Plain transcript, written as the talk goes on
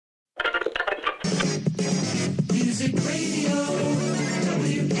Music Radio,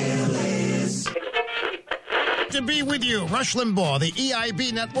 WKLAS. To be with you, Rush Limbaugh, the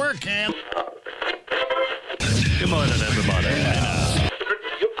EIB Network, and... Good morning, everybody.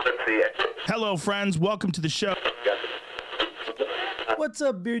 Hello, friends. Welcome to the show. What's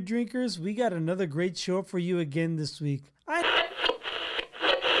up, beer drinkers? We got another great show for you again this week.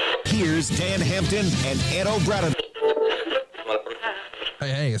 Here's Dan Hampton and Ed O'Brien.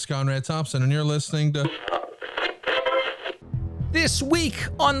 Hey, it's Conrad Thompson, and you're listening to... This week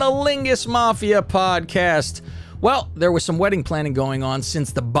on the Lingus Mafia podcast. Well, there was some wedding planning going on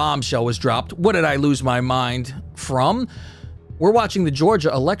since the bombshell was dropped. What did I lose my mind from? We're watching the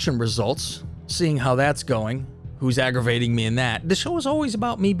Georgia election results, seeing how that's going. Who's aggravating me in that? The show is always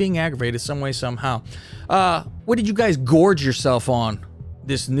about me being aggravated some way, somehow. What did you guys gorge yourself on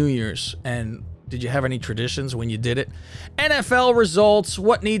this New Year's? And did you have any traditions when you did it? NFL results,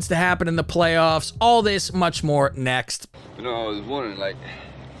 what needs to happen in the playoffs, all this, much more next. You know, I was wondering, like,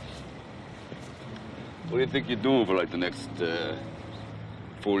 what do you think you're doing for, like, the next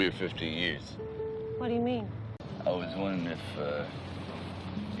 40 or 50 years? What do you mean? I was wondering if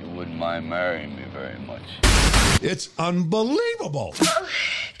you wouldn't mind marrying me very much. It's unbelievable.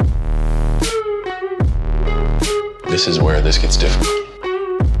 This is where this gets difficult.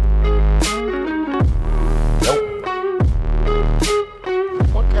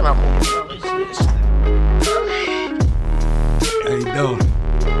 What kind of hotel is this? How you doing?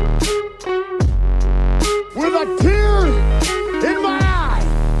 With a tear in my eye!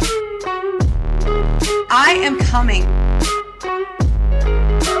 I am coming.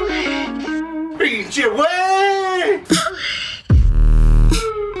 Beat your way!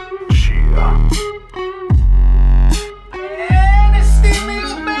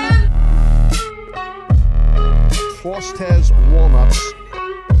 Frostes walnuts.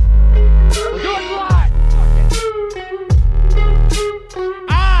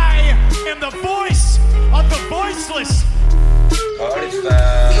 I am the voice of the voiceless. Party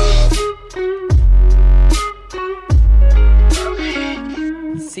foul.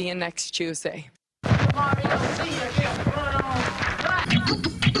 See you next Tuesday.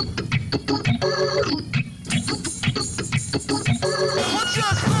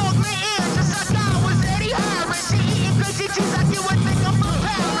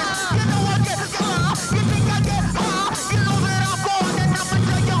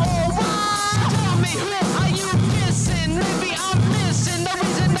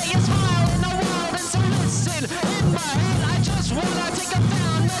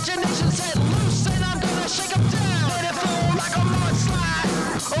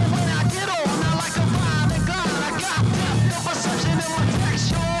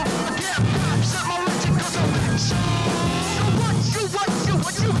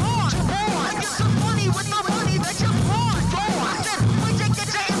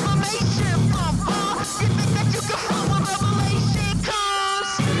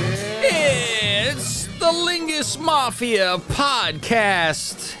 It's the Lingus Mafia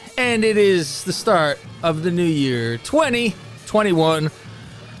podcast, and it is the start of the new year, 2021.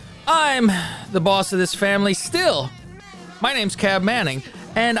 I'm the boss of this family still. My name's Cab Manning,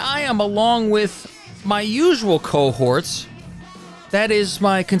 and I am along with my usual cohorts. That is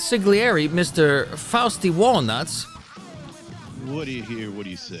my consigliere, Mr. Fausti Walnuts. What do you hear? What do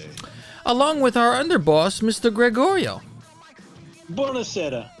you say? Along with our underboss, Mr. Gregorio.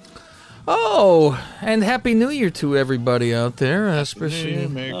 Buonasera. Oh, and Happy New Year to everybody out there, especially...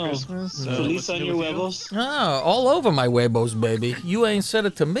 Merry Christmas. Feliz año huevos. Oh, all over my huevos, baby. You ain't said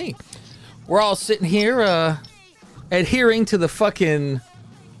it to me. We're all sitting here, adhering to the fucking...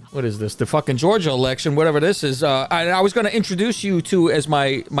 What is this? The fucking Georgia election, whatever this is. I was going to introduce you to as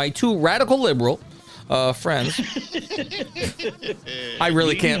my two radical liberal friends. I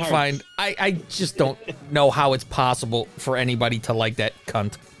really can't find... I just don't know how it's possible for anybody to like that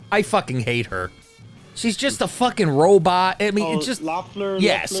cunt. I fucking hate her. She's just a fucking robot. I mean, it's just... Loeffler,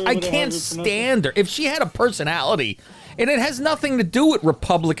 yes, I can't stand her. If she had a personality, and it has nothing to do with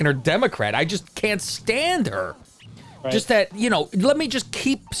Republican or Democrat, I just can't stand her. Right. Just that, let me just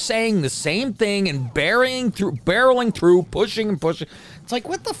keep saying the same thing and barreling through, pushing and pushing. It's like,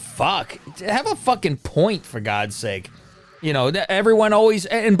 what the fuck? Have a fucking point, for God's sake. Everyone always,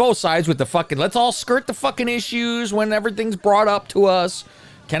 and both sides with the fucking, let's all skirt the fucking issues when everything's brought up to us.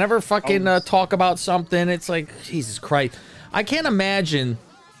 Can't ever fucking talk about something. It's like, Jesus Christ. I can't imagine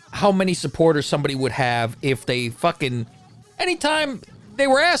how many supporters somebody would have if they fucking, anytime they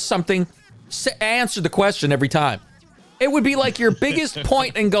were asked something, answer the question every time. It would be like your biggest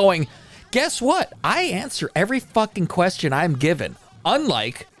point in going, guess what? I answer every fucking question I'm given.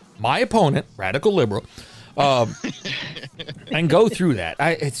 Unlike my opponent, Radical Liberal, and go through that.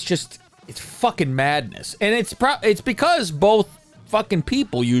 It's fucking madness, and it's because both fucking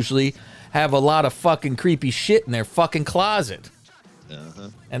people usually have a lot of fucking creepy shit in their fucking closet,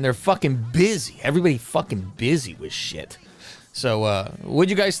 and they're fucking busy. Everybody fucking busy with shit. So, what'd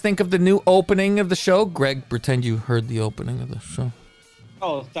you guys think of the new opening of the show? Greg, pretend you heard the opening of the show.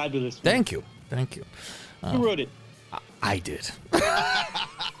 Oh, fabulous. Thank you. Who wrote it? I did.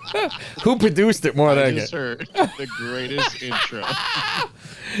 Who produced it more than I just did? heard the greatest intro.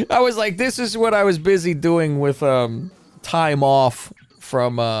 I was like, this is what I was busy doing with time off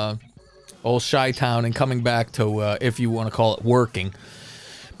from old Chi-Town and coming back to, if you want to call it, working.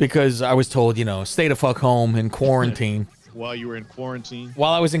 Because I was told, stay the fuck home in quarantine. While you were in quarantine?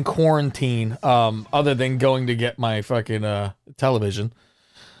 While I was in quarantine, other than going to get my fucking television.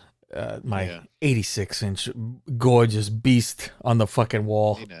 My 86-inch gorgeous beast on the fucking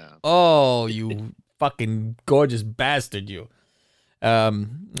wall. Oh, you fucking gorgeous bastard, you. I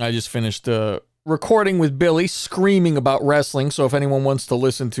just finished recording with Billy, screaming about wrestling, so if anyone wants to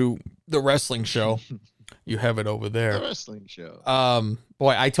listen to the wrestling show, you have it over there. The wrestling show.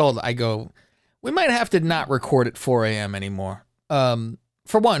 Boy, I go, we might have to not record at 4 a.m. anymore.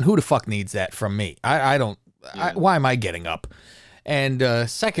 For one, who the fuck needs that from me? I don't, why am I getting up? And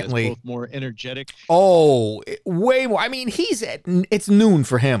secondly, both more energetic. Oh, way more. I mean, it's noon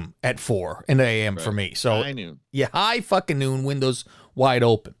for him at 4 in the a.m. for me. So high noon. Yeah, high fucking noon, windows wide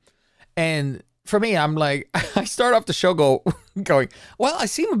open. And for me, I'm like, I start off the show going, well, I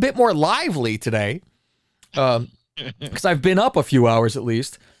seem a bit more lively today, because I've been up a few hours at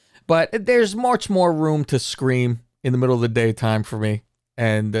least. But there's much more room to scream in the middle of the daytime for me.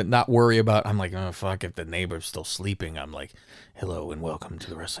 And not worry about, I'm like, oh, fuck, if the neighbor's still sleeping, I'm like, hello and welcome to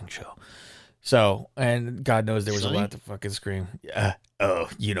the wrestling show. So, and God knows there was a lot to fucking scream. Oh,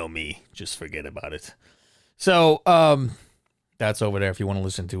 you know me. Just forget about it. So, that's over there if you want to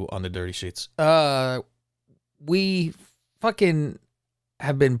listen to on the Dirty Sheets. We fucking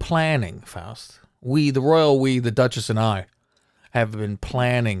have been planning, Faust. The royal we, the Duchess and I, have been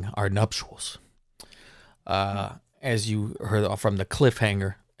planning our nuptials. As you heard from the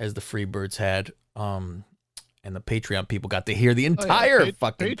cliffhanger, as the Freebirds had, and the Patreon people got to hear the entire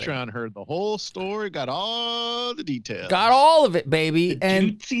fucking Patreon thing. Heard the whole story, got all the details. Got all of it, baby.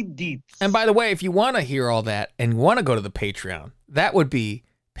 The juicy deets. And by the way, if you want to hear all that and want to go to the Patreon, that would be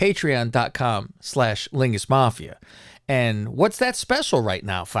patreon.com/LingusMafia. And what's that special right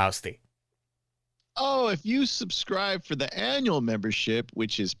now, Fausti? Oh, if you subscribe for the annual membership,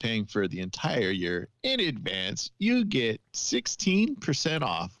 which is paying for the entire year in advance, you get 16%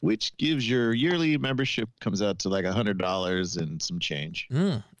 off, which gives your yearly membership comes out to like $100 and some change.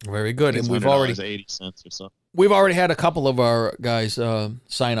 Very good. And we've already 80 cents or something. We've already had a couple of our guys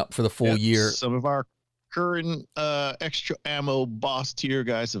sign up for the full year. Some of our current extra ammo boss tier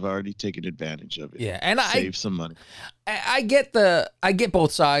guys have already taken advantage of it. Yeah, and save some money. I get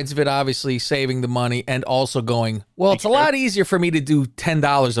both sides of it, obviously saving the money and also going, well, it's a lot easier for me to do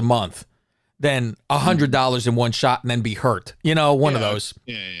 $10 a month than $100 in one shot and then be hurt. One of those.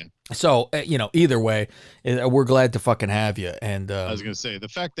 Yeah. So, either way, we're glad to fucking have you. And I was going to say, the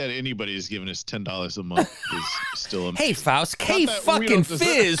fact that anybody is giving us $10 a month is still amazing. Hey, Faust, fucking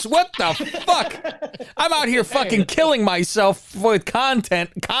Fizz, what the fuck? I'm out here fucking killing myself with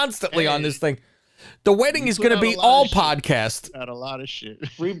content constantly on this thing. The wedding is going to be all podcast. Got a lot of shit.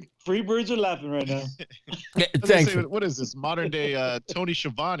 Freebirds are laughing right now. Thank you. What is this modern day Tony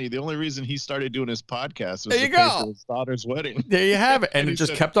Schiavone? The only reason he started doing his podcast was there you to pay go. for his daughter's wedding. There you have it. And it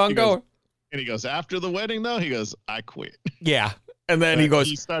just kept on going. And he goes, after the wedding, though, he goes, I quit. Yeah. And then he goes,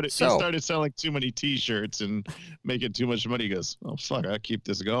 he started selling too many T-shirts and making too much money. He goes, oh, fuck, I'll keep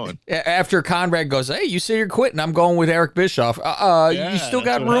this going. After Conrad goes, hey, you say you're quitting. I'm going with Eric Bischoff. You still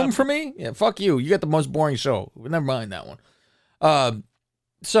got room for me? Yeah, fuck you. You got the most boring show. Never mind that one.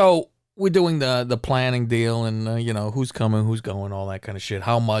 So we're doing the planning deal and, who's coming, who's going, all that kind of shit.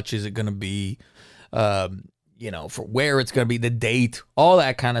 How much is it going to be? For where it's going to be, the date, all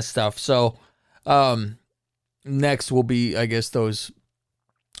that kind of stuff. So, next will be, I guess, those,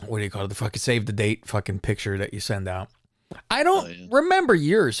 what do you call it? The fucking save the date fucking picture that you send out. I don't remember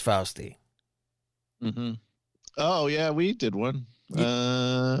yours, Fausti. Mm-hmm. Oh, yeah, we did one.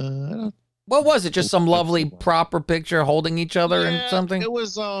 What was it? Just some lovely proper picture holding each other and something? It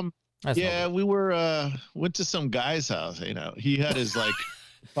was, we were, went to some guy's house, He had his, like,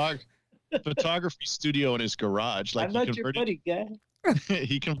 photography studio in his garage. Like, I'm not your buddy, guy.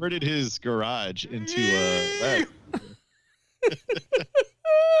 He converted his garage into a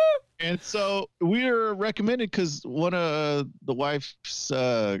and so we were recommended because one of the wife's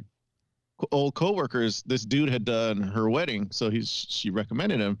old coworkers, this dude had done her wedding, so she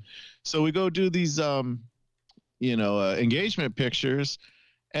recommended him. So we go do these engagement pictures,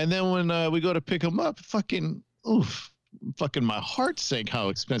 and then when we go to pick him up, fucking my heart sank how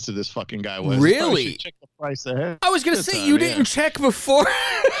expensive this fucking guy was. Really? Check the price ahead. I was gonna say you didn't check before.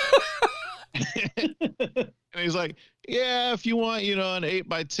 And he's like, yeah, if you want, an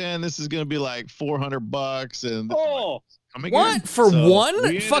 8x10, this is gonna be like $400, and what for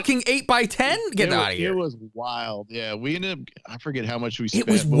one fucking 8x10? Get out of here! It was wild. Yeah, we ended up. I forget how much we spent.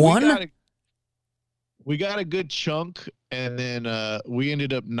 It was one. We got a good chunk, and then we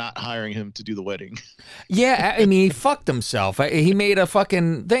ended up not hiring him to do the wedding. Yeah, I mean, he fucked himself. He made a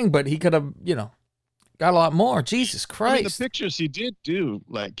fucking thing, but he could have, got a lot more. Jesus Christ. I mean, the pictures he did do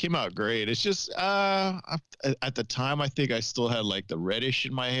came out great. It's just at the time I think I still had like the reddish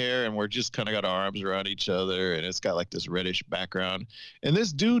in my hair, and we're just kind of got our arms around each other, and it's got like this reddish background. And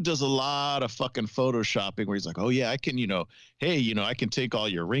this dude does a lot of fucking photoshopping where he's like, oh yeah, I can, I can take all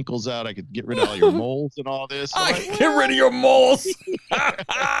your wrinkles out. I could get rid of all your moles and all this. I can get rid of your moles. You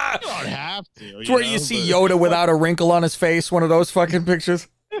don't have to. It's where you see Yoda without a wrinkle on his face. One of those fucking pictures.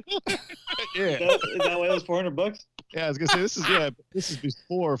 Yeah. Is that why it was $400? Yeah, I was gonna say this is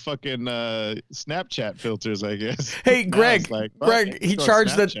before fucking Snapchat filters, I guess. Hey, Greg, he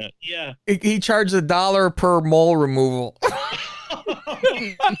charged he charged $1 per mole removal.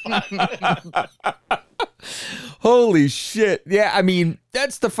 Holy shit. Yeah, I mean,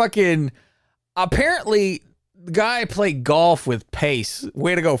 that's the fucking apparently the guy played golf with Pace.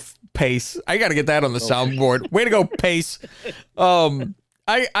 Way to go, Pace. I gotta get that on the soundboard. Way to go, Pace.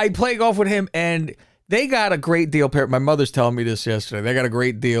 I play golf with him, and they got a great deal. My mother's telling me this yesterday. They got a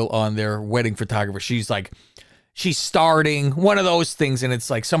great deal on their wedding photographer. She's starting one of those things, and it's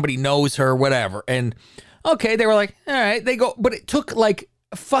like somebody knows her, whatever. And okay, they were like, all right, they go, but it took like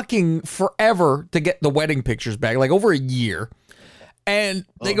fucking forever to get the wedding pictures back, like over a year. And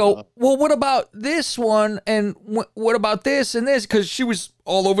they go, well, what about this one? And what about this and this? Because she was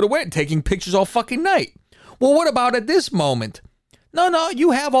all over the wedding, taking pictures all fucking night. Well, what about at this moment? No,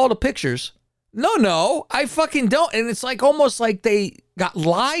 you have all the pictures. No, I fucking don't. And it's like almost like they got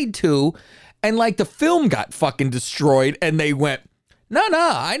lied to, and like the film got fucking destroyed, and they went, no,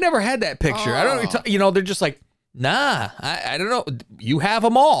 I never had that picture. I don't know. They're just like, nah, I don't know. You have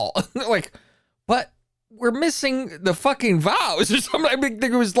them all. Like, but we're missing the fucking vows or something. I think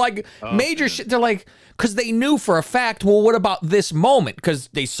it was like major shit. They're like, because they knew for a fact, well, what about this moment? Because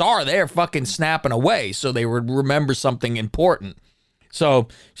they saw her there fucking snapping away, so they would remember something important. So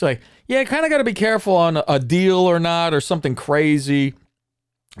she's like, yeah, kind of got to be careful on a deal or not, or something crazy,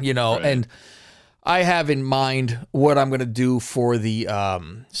 right. And I have in mind what I'm going to do for the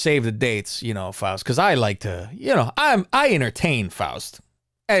save the dates, Faust, because I like to, I entertain, Faust,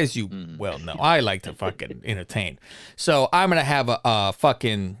 as you well know. I like to fucking entertain. So I'm going to have a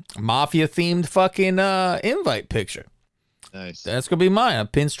fucking mafia-themed fucking invite picture. Nice. That's going to be mine. A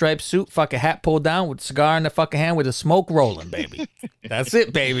pinstripe suit, fucking hat pulled down with a cigar in the fucking hand with a smoke rolling, baby. That's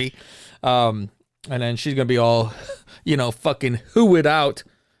it, baby. And then she's going to be all, fucking hooed out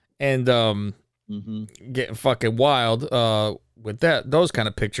and getting fucking wild with those kind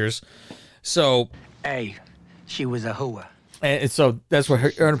of pictures. So, hey, she was a hooer. And so that's what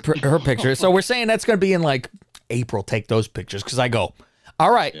her picture is. So we're saying that's going to be in like April. Take those pictures because I go,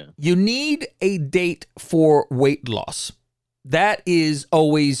 all right, you need a date for weight loss. That is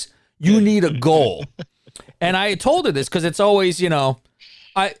always, you need a goal. And I told her this because it's always,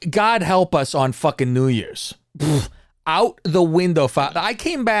 God help us on fucking New Year's. Out the window. I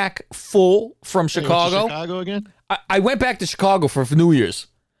came back full from Chicago. Chicago again? I went back to Chicago for New Year's.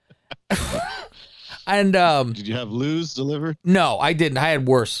 And did you have Lou's delivered? No, I didn't. I had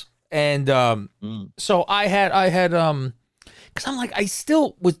worse. And so I had because I'm like, I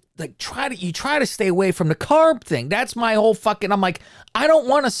still was like, try to stay away from the carb thing. That's my whole fucking, I'm like, I don't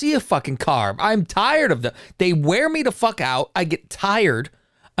want to see a fucking carb. I'm tired of them. They wear me the fuck out. I get tired.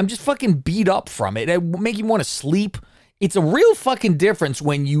 I'm just fucking beat up from it. It make you want to sleep. It's a real fucking difference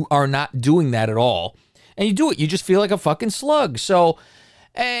when you are not doing that at all. And you do it, you just feel like a fucking slug. So,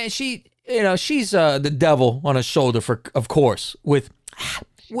 and she's the devil on her shoulder of course, with,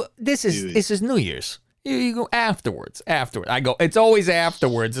 this is New Year's. You go afterwards. I go, it's always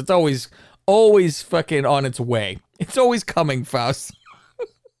afterwards. It's always fucking on its way. It's always coming, Faust.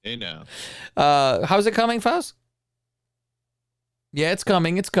 Hey, now. How's it coming, Faust? Yeah, it's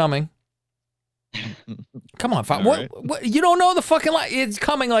coming. Come on, Faust. What? You don't know the fucking line? It's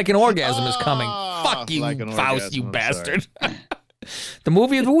coming like an orgasm is coming. Fuck you, like Faust, you bastard. The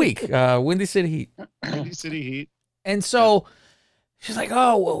movie of the week, Windy City Heat. Windy City Heat. And so she's like,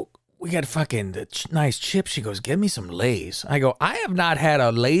 oh, well, we got fucking nice chips. She goes, give me some Lay's. I go, I have not had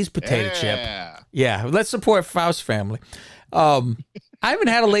a Lay's potato chip. Yeah, let's support Faust family. I haven't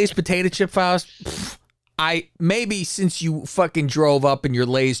had a Lay's potato chip, Faust. Maybe since you fucking drove up in your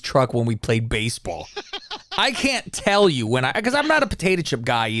Lay's truck when we played baseball. I can't tell you because I'm not a potato chip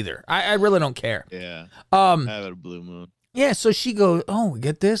guy either. I really don't care. Yeah. I have a Blue Moon. Yeah, so she goes, oh,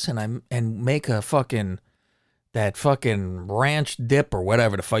 get this, and make a fucking ranch dip or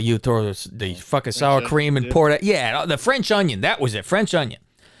whatever the fuck you throw the fucking sour cream and pour that. Yeah, the French onion. That was it, French onion.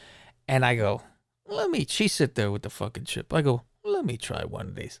 And I go, she sit there with the fucking chip. I go, let me try one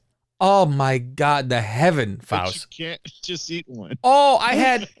of these. Oh my God, the heaven, Faust. But you can't just eat one. Oh,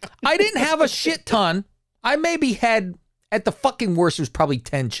 I didn't have a shit ton. I maybe had, at the fucking worst, it was probably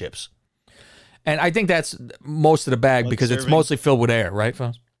 10 chips. And I think that's most of the bag because it's mostly filled with air, right,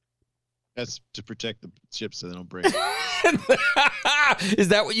 Faust? That's to protect the chips so they don't break. Is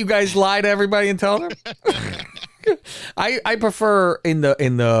that what you guys lie to everybody and tell them? I prefer in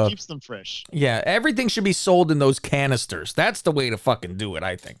the keeps them fresh. Yeah, everything should be sold in those canisters. That's the way to fucking do it,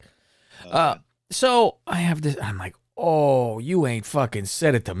 I think. So I have this. I'm like, oh, you ain't fucking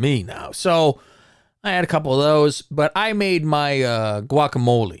said it to me now. So I had a couple of those, but I made my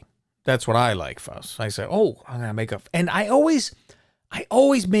guacamole. That's what I like, Faust. I said, oh, I'm gonna make and I always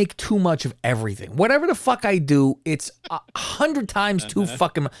make too much of everything. Whatever the fuck I do, it's 100 times too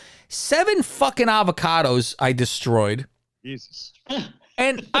fucking. 7 fucking avocados I destroyed. Jesus.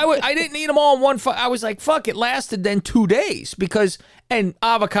 And I didn't eat them all in one. I was like, fuck, it lasted then 2 days and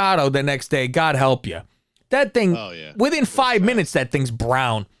avocado the next day. God help you. That thing, within 5 minutes, that thing's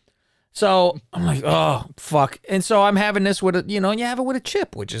brown. So I'm like, oh, fuck. And so I'm having this with you have it with a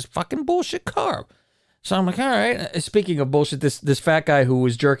chip, which is fucking bullshit carb. So I'm like, all right. Speaking of bullshit, this fat guy who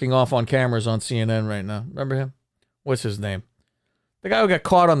was jerking off on cameras on CNN right now. Remember him? What's his name? The guy who got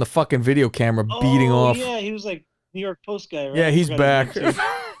caught on the fucking video camera beating off. Yeah, he was like New York Post guy, right? Yeah, he's back.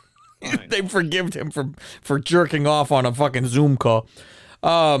 They forgave him for jerking off on a fucking Zoom call.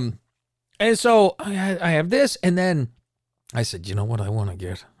 And so I have this, and then I said, you know what I want to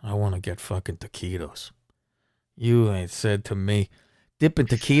get? I want to get fucking taquitos. You ain't said to me, dipping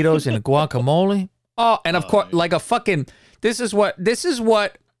taquitos in a guacamole? Oh, and of course, like a fucking, this is what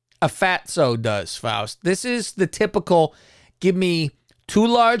a fatso does, Faust. This is the typical, give me 2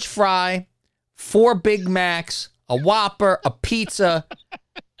 large fry, 4 Big Macs, a Whopper, a pizza,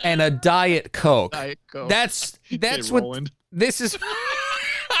 and a Diet Coke. That's what, this is.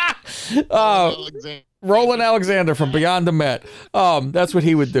 Roland Alexander from Beyond the Met. That's what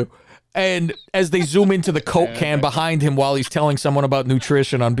he would do. And as they zoom into the Coke can behind him while he's telling someone about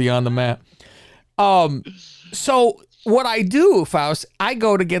nutrition on Beyond the Mat. So what I do, Faust, I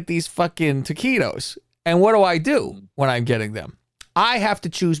go to get these fucking taquitos. And what do I do when I'm getting them? I have to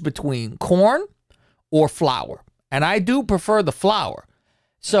choose between corn or flour. And I do prefer the flour.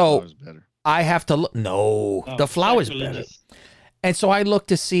 So I have to look. No, the flour's better. And so I look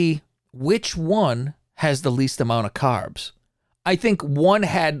to see which one has the least amount of carbs. I think one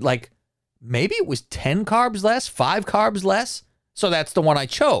had maybe it was 10 carbs less, 5 carbs less. So that's the one I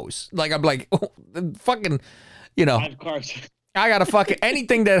chose. I'm like, oh, fucking, 5 carbs. I gotta fucking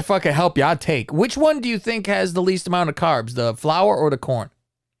anything that fucking help you, I'd take. Which one do you think has the least amount of carbs, the flour or the corn?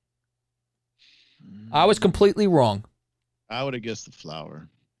 I was completely wrong. I would have guessed the flour.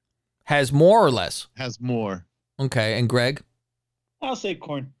 Has more or less? Has more. Okay, and Greg? I'll say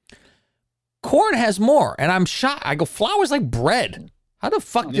corn. Corn has more, and I'm shocked. I go, flour's like bread. How the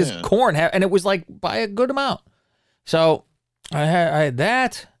fuck does corn have? And it was like by a good amount. So I had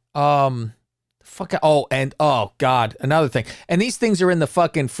that. God, another thing. And these things are in the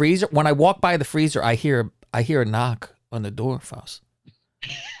fucking freezer. When I walk by the freezer, I hear a knock on the door, Faust.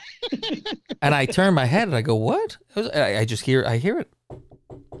 And I turn my head and I go, what? I hear it.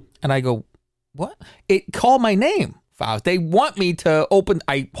 And I go, what? It called my name, Faust. They want me to open.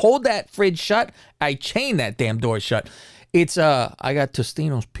 I hold that fridge shut. I chain that damn door shut. It's, I got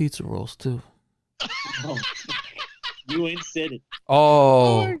Tostino's pizza rolls too. Oh, you ain't said it.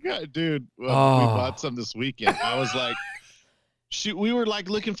 Oh my God, dude. Well, we bought some this weekend. I was like, we were like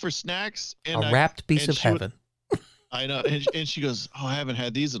looking for snacks. And a wrapped piece of heaven. I know. And she goes, oh, I haven't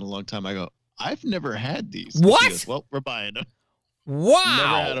had these in a long time. I go, I've never had these. What? She goes, well, we're buying them. Wow. Never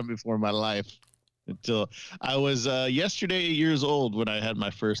had them before in my life until I was yesterday 8 years old when I had my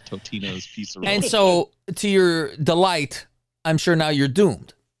first Totino's pizza roll. And so, to your delight, I'm sure now you're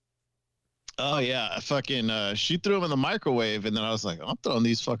doomed. Oh, yeah. She threw them in the microwave, and then I was like, I'm throwing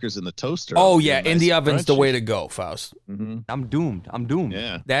these fuckers in the toaster. Oh, yeah. In the oven's the way to go, Faust. Mm-hmm. I'm doomed.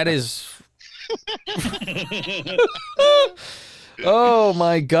 Yeah. That is... Oh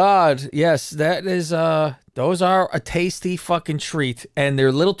my God. Yes, that is those are a tasty fucking treat, and they're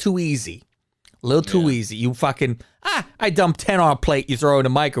a little too easy. A little too easy. You fucking I dumped 10 on a plate, you throw it in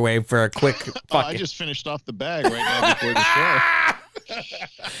the microwave for a quick fucking. I just finished off the bag right now before the show.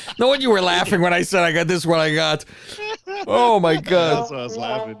 No wonder you were laughing when I said I got this one I got. Oh my God. That's why I was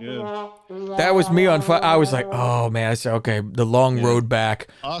laughing, yeah. That was me on fire. I was like, oh man. I said, okay, the long road back.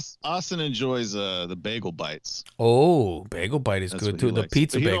 Austin enjoys the bagel bites. Oh, bagel bite is That's good what too. he The likes.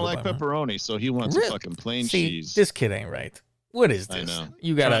 pizza But he bagel don't like bite, huh? pepperoni, so he wants a fucking plain cheese. This kid ain't right. What is this? I know.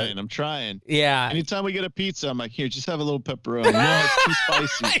 You gotta. I'm trying. Yeah. Anytime we get a pizza, I'm like, here, just have a little pepperoni. No, it's too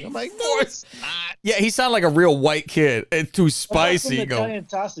spicy. I'm like, no, it's not. Yeah, he sounded like a real white kid. It's too spicy. Some Go. Italian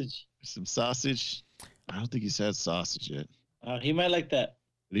sausage. Some sausage. I don't think he's had sausage yet. He might like that.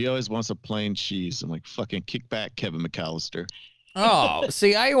 But he always wants a plain cheese. I'm like, fucking kick back, Kevin McAllister. Oh,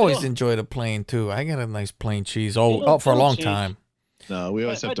 see, I always enjoyed a plain too. I got a nice plain cheese. Oh, for a long time. No, we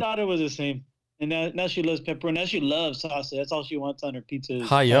always My have to. daughter was the same. And now she loves pepperoni. Now she loves sausage. That's all she wants on her pizza. is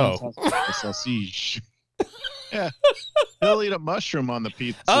Hi-yo. Italian sausage. The sausage. Yeah. He'll eat a mushroom on the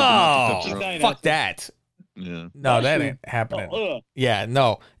pizza. Oh, not the pepperoni. fuck that. Yeah. No, that ain't happening. Oh, ugh. Yeah,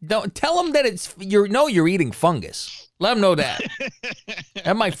 no. Don't tell him that you're eating fungus. Let him know that.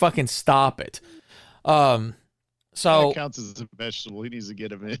 That might fucking stop it. So That counts as a vegetable. He needs to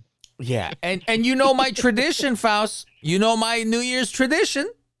get him in. yeah, and you know my tradition, Faust. You know my New Year's tradition.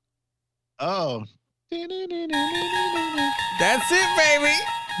 Oh. That's it, baby.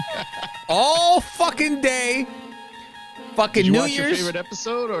 All fucking day. Fucking Did you New watch your Year's. favorite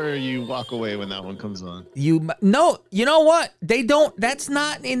episode, or you walk away when that one comes on? You know what? They don't. That's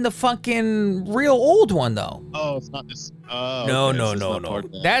not in the fucking real old one though. Oh, it's not this. Oh, No, okay, no, so it's no, not no. part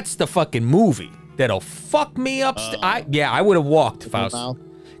of that. That's the fucking movie that'll fuck me up. I would have walked, Faust. mouth?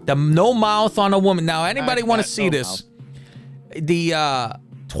 The no mouth on a woman. Now, anybody Back want to that see no this? The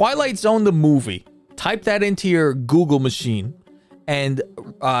Twilight Zone, the movie. Type that into your Google machine, and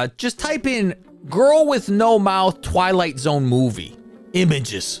just type in "girl with no mouth Twilight Zone movie"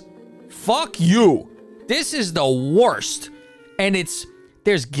 images. Fuck you. This is the worst. And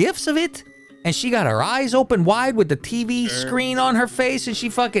there's gifs of it, and she got her eyes open wide with the TV screen on her face, and she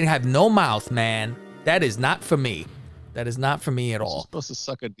fucking have no mouth, man. That is not for me. That is not for me at You're all. supposed to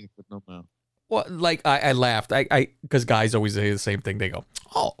suck a dick with no mouth. Well, like I laughed. I because guys always say the same thing. They go,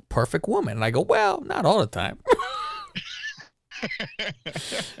 "Oh, perfect woman," and I go, "Well, not all the time."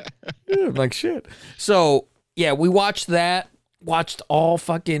 Yeah, I'm like shit. So yeah, we watched that. Watched all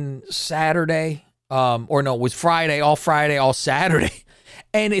fucking Saturday. Or no, it was Friday. All Saturday.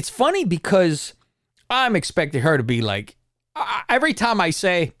 And it's funny because I'm expecting her to be like, every time I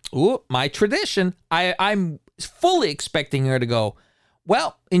say, "Ooh, my tradition," I'm fully expecting her to go,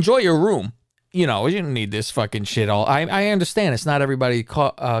 "Well, enjoy your room. You know, you don't need this fucking shit all." I understand it's not everybody's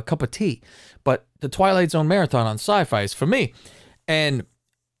cup of tea, but the Twilight Zone marathon on Sci-Fi is for me. And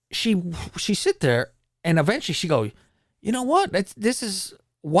she sit there, and eventually she go, "You know what? This is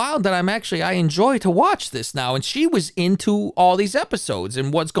wild that I enjoy to watch this now." And she was into all these episodes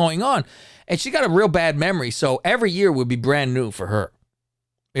and what's going on, and she got a real bad memory. So every year would be brand new for her.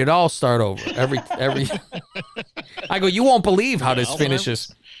 It'd all start over every. I go, "You won't believe how this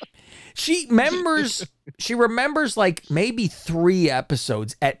finishes." She remembers like maybe 3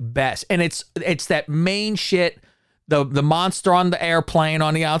 episodes at best. And it's that main shit, the monster on the airplane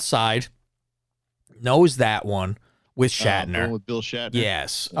on the outside. Knows that one with Shatner. With Bill Shatner.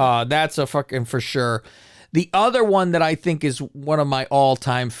 Yes. That's a fucking for sure. The other one that I think is one of my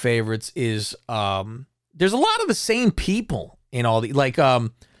all-time favorites is there's a lot of the same people in all the like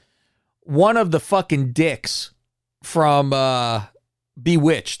one of the fucking dicks from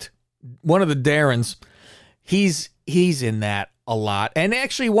Bewitched. One of the Darrens, he's in that a lot, and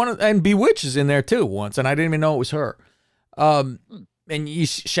actually and Bewitched is in there too once, and I didn't even know it was her. And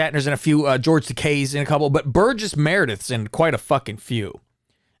Shatner's in a few, George Takei's in a couple, but Burgess Meredith's in quite a fucking few.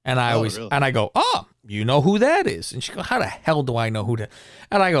 And I really? and I go, "Oh, you know who that is?" And she goes, "How the hell do I know who that?"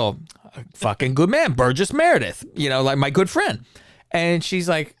 And I go, "Fucking good man, Burgess Meredith, you know, like my good friend." And she's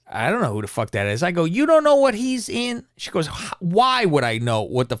like, "I don't know who the fuck that is." I go, "You don't know what he's in?" She goes, "Why would I know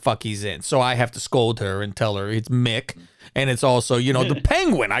what the fuck he's in?" So I have to scold her and tell her it's Mick. And it's also, you know, the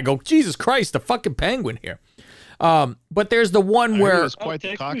Penguin. I go, "Jesus Christ, the fucking Penguin here." But there's the one where... He was quite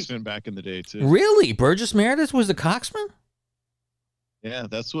the coxman back in the day, too. Really? Burgess Meredith was the coxman? Yeah,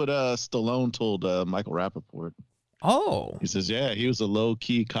 that's what Stallone told Michael Rappaport. Oh. He says, yeah, he was a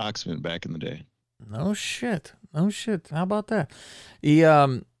low-key coxman back in the day. No shit. How about that?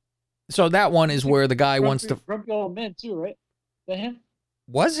 So that one is where the guy wants to... Grumpy Old Men, too, right? Is that him?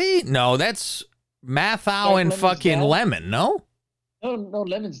 Was he? No, that's Mathau and fucking dad? Lemon, no? No,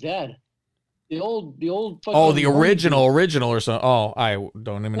 Lemon's dad. The old fucking. Oh, the horny original dude. or something. Oh, I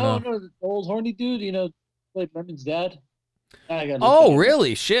don't even know. No, the old horny dude. Played Lemon's dad. I gotta look Oh, that up.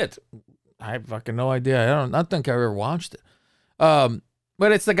 really? Shit. I have fucking no idea. I think I ever watched it.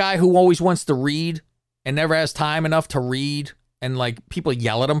 But it's the guy who always wants to read and never has time enough to read, and like people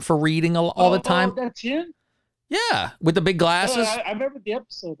yell at him for reading all the time. Oh, that's him. Yeah, with the big glasses. I remember the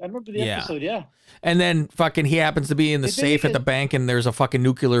episode. Yeah. And then fucking he happens to be in the Did they safe at get- the bank, and there's a fucking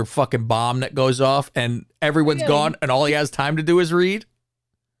nuclear fucking bomb that goes off, and everyone's Yeah, gone, and all he has time to do is read.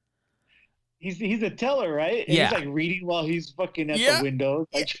 He's a teller, right? And Yeah. He's like reading while he's fucking at Yeah. the window,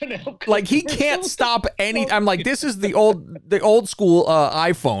 like trying to help. Like he customers. can't stop any. I'm like, this is the old school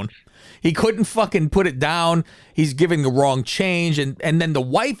iPhone. He couldn't fucking put it down. He's giving the wrong change, and then the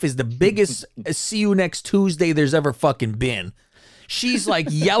wife is the biggest see you next Tuesday there's ever fucking been. She's like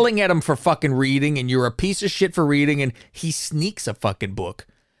yelling at him for fucking reading, and you're a piece of shit for reading, and he sneaks a fucking book.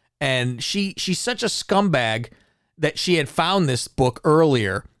 And she's such a scumbag that she had found this book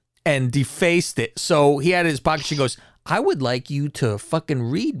earlier and defaced it. So he had it in his pocket. She goes, I would like you to fucking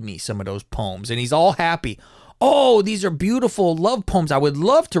read me some of those poems. And he's all happy. Oh, these are beautiful love poems. I would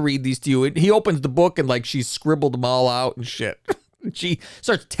love to read these to you. And he opens the book and like she's scribbled them all out and shit. She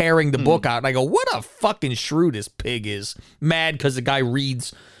starts tearing the book out. And I go, what a fucking shrew this pig is. Mad because the guy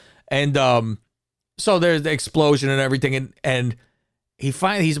reads. And so there's the explosion and everything. And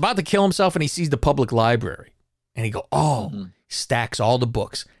he's about to kill himself and he sees the public library. And he go, stacks all the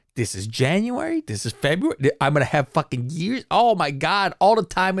books. This is January. This is February. I'm going to have fucking years. Oh my God. All the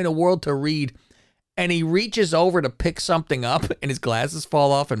time in the world to read. And he reaches over to pick something up and his glasses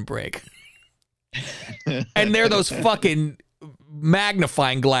fall off and break. And they're those fucking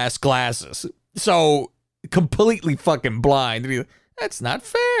magnifying glass glasses. So completely fucking blind. And that's not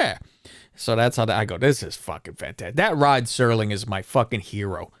fair. So that's how I go, this is fucking fantastic. That Rod Serling is my fucking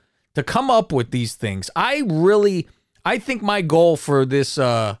hero. To come up with these things. I think my goal for this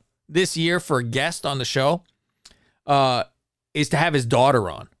year for a guest on the show is to have his daughter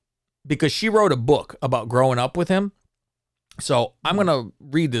on. Because she wrote a book about growing up with him. So I'm going to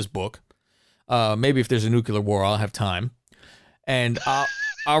read this book. Maybe if there's a nuclear war, I'll have time. And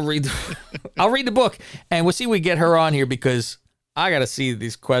I'll read the book. And we'll see if we get her on here because I got to see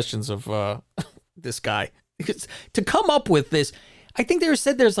these questions of this guy. Because to come up with this, I think they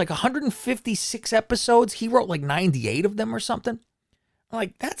said there's like 156 episodes. He wrote like 98 of them or something. I'm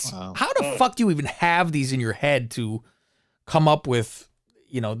like, how the fuck do you even have these in your head to come up with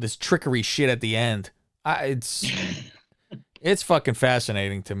this trickery shit at the end? It's fucking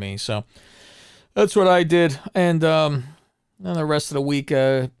fascinating to me. So that's what I did. And then the rest of the week,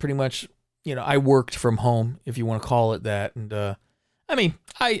 pretty much, I worked from home, if you want to call it that. And I mean,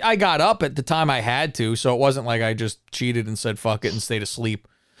 I got up at the time I had to, so it wasn't like I just cheated and said fuck it and stayed asleep.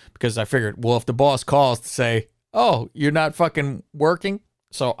 Because I figured, well, if the boss calls to say, oh, you're not fucking working?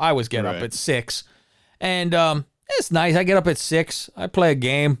 So I was getting up at 6. And it's nice. I get up at 6. I play a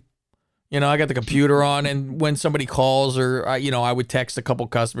game. I got the computer on, and when somebody calls or, I would text a couple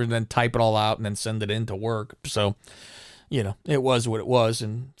customers and then type it all out and then send it in to work. So, it was what it was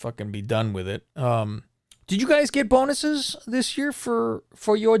and fucking be done with it. Did you guys get bonuses this year for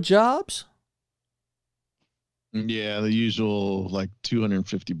your jobs? Yeah, the usual like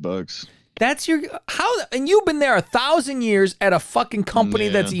 $250. That's and you've been there 1,000 years at a fucking company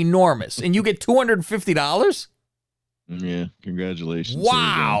that's enormous, and you get $250? Yeah, congratulations.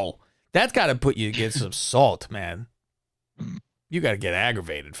 Wow. That's got to put you against some salt, man. You got to get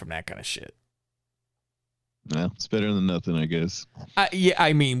aggravated from that kind of shit. Well, it's better than nothing, I guess. Yeah,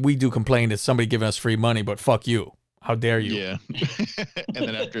 I mean, we do complain that somebody giving us free money, but fuck you. How dare you? Yeah. And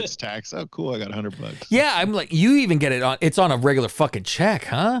then after it's taxed, oh, cool, I got $100. Yeah, I'm like, you even get it's on a regular fucking check,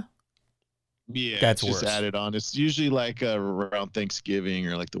 huh? Yeah, that's it's worse. just added on. It's usually like around Thanksgiving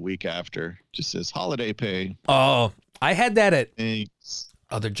or like the week after. Just says holiday pay. Oh, I had that at Thanks.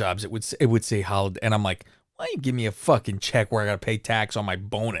 other jobs. It would say holiday, and I'm like, why don't you give me a fucking check where I got to pay tax on my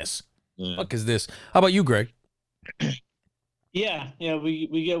bonus? Yeah. Fuck is this? How about you, Greg? Yeah,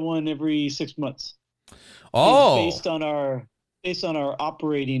 we get one every 6 months. Oh, It's based on our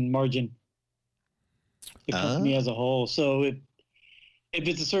operating margin. The company as a whole. So if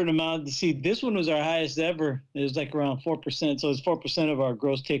it's a certain amount, see, this one was our highest ever. It was like around 4%. So it's 4% of our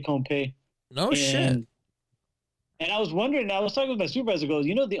gross take home pay. No shit. And I was wondering, I was talking with my supervisor, goes,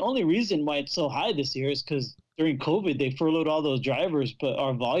 the only reason why it's so high this year is because during COVID, they furloughed all those drivers, but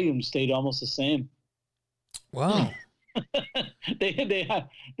our volume stayed almost the same. Wow. They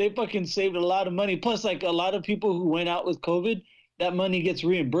fucking saved a lot of money. Plus, like a lot of people who went out with COVID, that money gets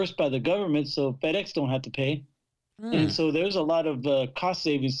reimbursed by the government, so FedEx don't have to pay. And so there's a lot of cost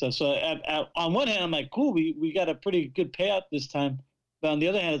saving stuff. So on one hand, I'm like, cool, we got a pretty good payout this time. But on the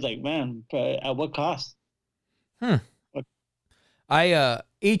other hand, it's like, man, at what cost? I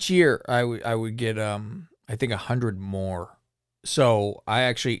each year I would get I think 100 more. So I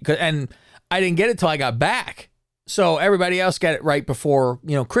actually, and I didn't get it till I got back. So everybody else got it right before,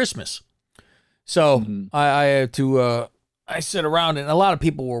 Christmas. So I had to I sit around, and a lot of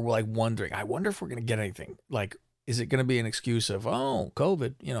people were like wondering, I wonder if we're gonna get anything. Like, is it gonna be an excuse of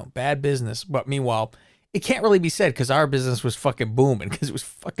COVID, bad business? But meanwhile, it can't really be said because our business was fucking booming because it was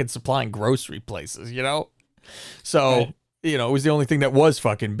fucking supplying grocery places, So, right. It was the only thing that was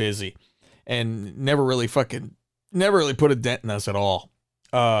fucking busy and never really put a dent in us at all.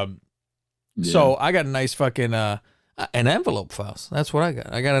 So I got a nice fucking, an envelope, Faust. That's what I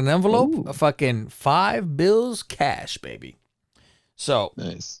got. I got an envelope, a fucking 5 bills cash, baby. So,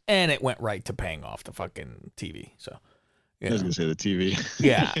 nice. And it went right to paying off the fucking TV. So, I was going to say the TV.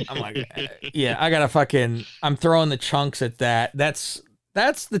 Yeah. I'm like, I got I'm throwing the chunks at that. That's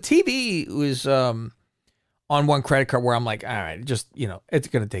the TV was, on one credit card where I'm like, all right, just, it's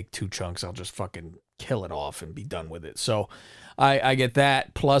going to take 2 chunks. I'll just fucking kill it off and be done with it. So I get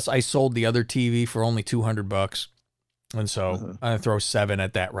that. Plus I sold the other TV for only $200. And so I throw 7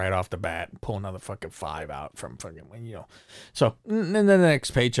 at that right off the bat and pull another fucking 5 out from fucking, So, and then the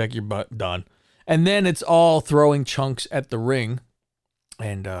next paycheck, you're done. And then it's all throwing chunks at the Ring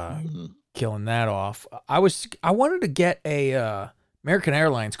and killing that off. I wanted to get a American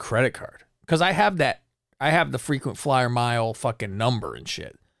Airlines credit card because I have that. I have the frequent flyer mile fucking number and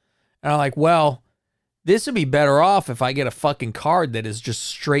shit. And I'm like, well, this would be better off if I get a fucking card that is just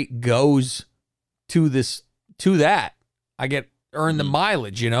straight goes to that. I earn the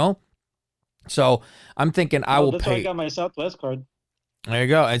mileage, So I'm thinking I will that's pay. Why I got my Southwest card. There you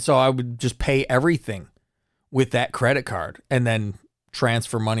go. And so I would just pay everything with that credit card and then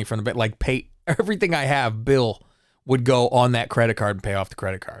transfer money from the bank. Like pay everything I have, bill would go on that credit card and pay off the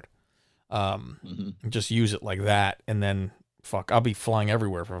credit card. Just use it like that, and then I'll be flying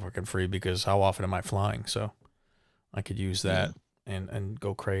everywhere for fucking free because how often am I flying? So I could use that and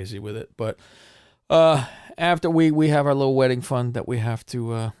go crazy with it. But after we have our little wedding fund that we have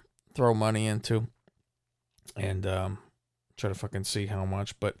to throw money into, and try to fucking see how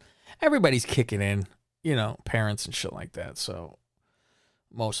much. But everybody's kicking in, parents and shit like that. So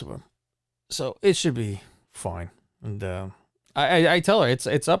most of them. So it should be fine. And I tell her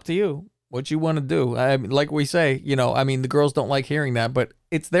it's up to you. What you want to do. I mean, like we say, the girls don't like hearing that, but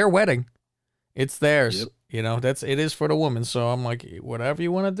it's their wedding. It's theirs. Yep. It is for the woman. So I'm like, whatever you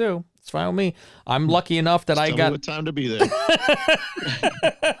want to do, it's fine with me. I'm lucky enough that I got what time to be there.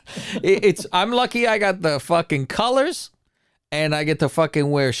 I'm lucky I got the fucking colors and I get to fucking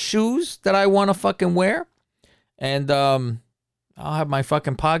wear shoes that I want to fucking wear. And I'll have my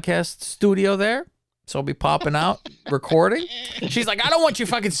fucking podcast studio there. So I'll be popping out, recording. She's like, I don't want you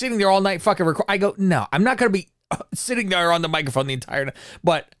fucking sitting there all night fucking record. I go, no, I'm not going to be sitting there on the microphone the entire night.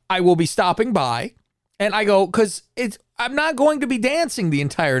 But I will be stopping by. And I go, because I'm not going to be dancing the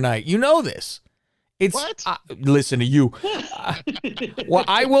entire night. You know this. What? Listen to you. Well,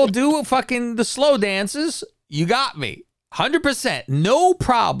 I will do fucking the slow dances. You got me. 100%. No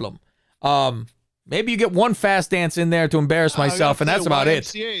problem. Maybe you get one fast dance in there to embarrass myself, and that's about it.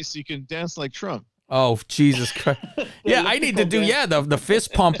 So you can dance like Trump. Oh, Jesus Christ. Yeah, I need to do, the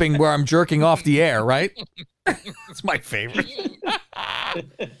fist pumping where I'm jerking off the air, right? It's my favorite.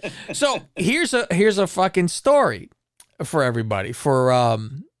 So here's a fucking story for everybody.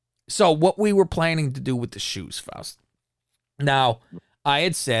 So what we were planning to do with the shoes, Faust. Now, I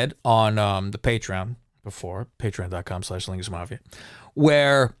had said on the Patreon before, patreon.com/LinkusMafia,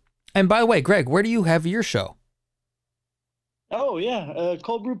 where, and by the way, Greg, where do you have your show? Oh, yeah.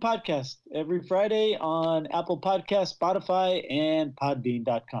 Cold Brew Podcast every Friday on Apple Podcasts, Spotify, and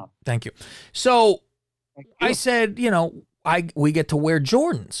Podbean.com. Thank you. So I said, we get to wear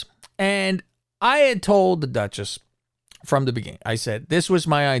Jordans. And I had told the Duchess from the beginning, I said, this was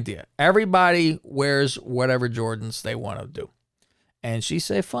my idea. Everybody wears whatever Jordans they want to do. And she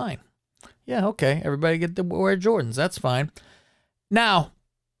said, fine. Yeah, okay. Everybody get to wear Jordans. That's fine. Now,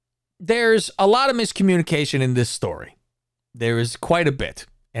 there's a lot of miscommunication in this story. There is quite a bit,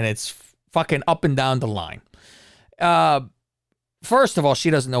 and it's fucking up and down the line. First of all, she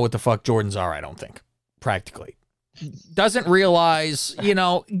doesn't know what the fuck Jordans are, I don't think, practically. Doesn't realize,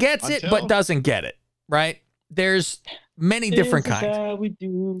 gets it, but doesn't get it, right? There's many different kinds. How we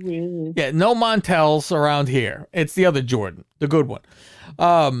do it. Yeah, no Montels around here. It's the other Jordan, the good one.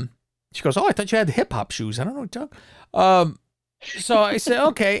 She goes, oh, I thought you had the hip-hop shoes. I don't know what you're talking. So I said,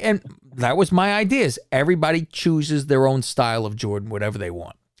 okay, and that was my idea. Is everybody chooses their own style of Jordan, whatever they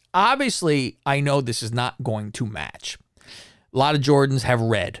want. Obviously, I know this is not going to match. A lot of Jordans have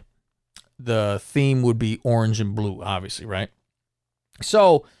red. The theme would be orange and blue, obviously, right?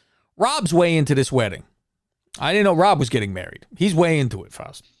 So Rob's way into this wedding. I didn't know Rob was getting married. He's way into it,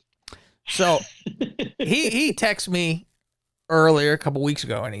 Faust. So he texted me earlier, a couple weeks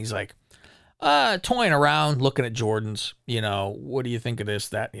ago, and he's like, toying around, looking at Jordans, what do you think of this,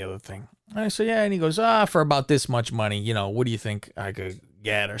 that, and the other thing? And I said, yeah, and he goes, for about this much money, what do you think I could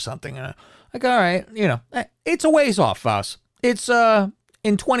get or something? And I'm like, all right, it's a ways off, Faust. It's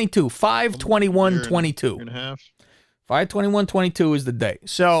in 22, 5/21/22. And a half. 5/21/22 is the day.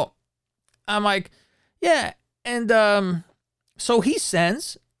 So I'm like, yeah. And so he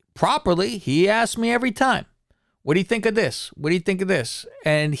sends properly. He asks me every time, what do you think of this? What do you think of this?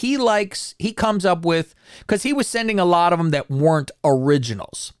 And he comes up with, because he was sending a lot of them that weren't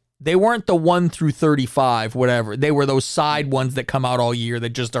originals. They weren't the 1 through 35, whatever. They were those side ones that come out all year that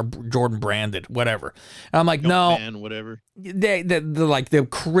just are Jordan branded, whatever. And I'm like, no. Man, whatever. They're like the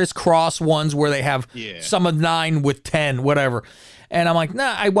crisscross ones where they have some of 9 with 10, whatever. And I'm like,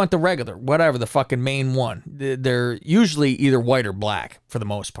 nah, I want the regular, whatever, the fucking main one. They're usually either white or black for the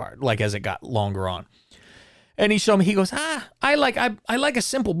most part, like as it got longer on. And he showed me, he goes, I like a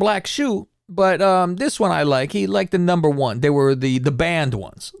simple black shoe, but this one I like. He liked the number 1. They were the band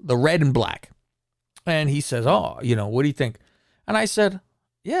ones, the red and black. And he says, what do you think? And I said,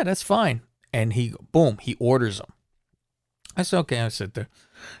 yeah, that's fine. And he orders them. I said, okay, I sit there.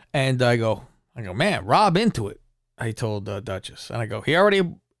 And I go, man, Rob into it. I told Duchess. And I go, he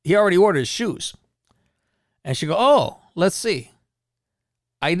already ordered his shoes. And she go, oh, let's see.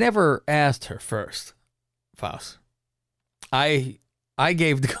 I never asked her first, Faust. I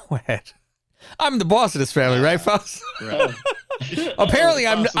gave the go ahead. I'm the boss of this family, right, Faust? Right. Apparently,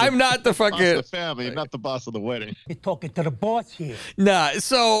 I'm not the fucking boss of the family, not the boss of the wedding. You're talking to the boss here. Nah,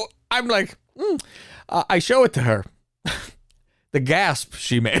 so I'm like, I show it to her. The gasp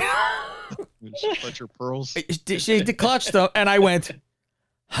she made. She clutch her pearls. She clutched them, and I went,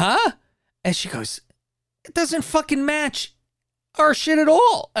 huh? And she goes, it doesn't fucking match our shit at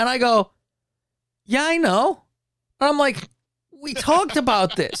all. And I go, yeah, I know. And I'm like, we talked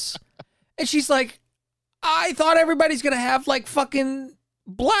about this. And she's like, I thought everybody's going to have like fucking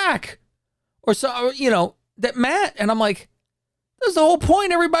black or so, that matte. And I'm like, that's the whole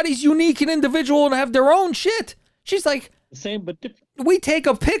point. Everybody's unique and individual and have their own shit. She's like, the same but different. We take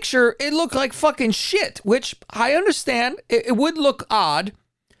a picture, it looked like fucking shit, which I understand. It would look odd.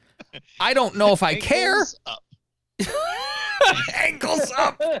 I don't know if I care. Up. Ankles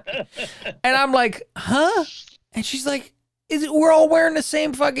up. And I'm like, huh? And she's like, we're all wearing the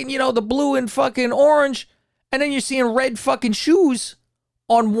same fucking, the blue and fucking orange. And then you're seeing red fucking shoes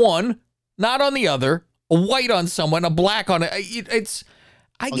on one, not on the other, a white on someone, a black on it. I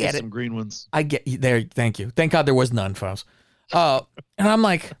get it. Some green ones. I get you there. Thank you. Thank God there was none, Faust. And I'm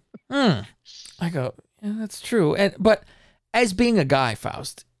like, I go, yeah, that's true. But as being a guy,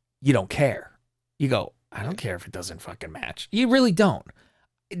 Faust, you don't care. You go, I don't care if it doesn't fucking match. You really don't.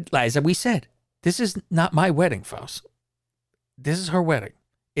 As we said, this is not my wedding, Faust. This is her wedding.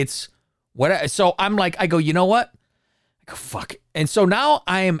 It's what. So I'm like, I go, you know what? I go, fuck it. And so now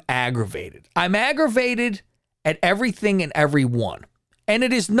I am aggravated. I'm aggravated at everything and everyone. And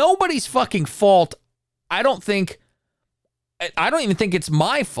it is nobody's fucking fault. I don't even think it's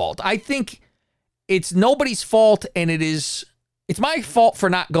my fault. I think it's nobody's fault, and it's my fault for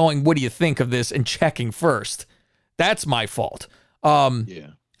not going, what do you think of this, and checking first. That's my fault.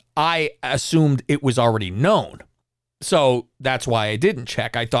 Yeah. I assumed it was already known. So that's why I didn't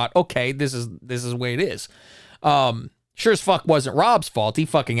check. I thought, okay, this is the way it is. Sure as fuck wasn't Rob's fault. He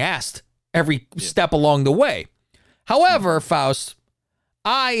fucking asked every step along the way. However, Faust,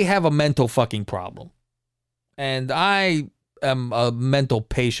 I have a mental fucking problem. And I am a mental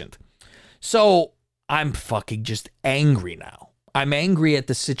patient. So I'm fucking just angry now. I'm angry at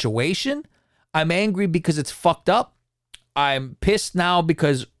the situation. I'm angry because it's fucked up. I'm pissed now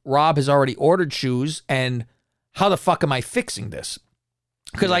because Rob has already ordered shoes, and how the fuck am I fixing this?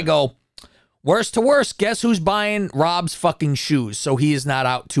 Because I go, worst to worst, guess who's buying Rob's fucking shoes so he is not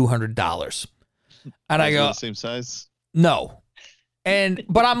out $200? And I go, the same size? No.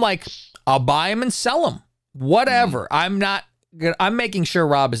 But I'm like, I'll buy them and sell them. Whatever. I'm making sure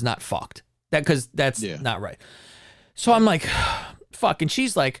Rob is not fucked. Because that's not right. So I'm like, fuck. And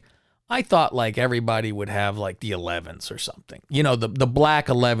she's like, I thought like everybody would have like the 11s or something. The black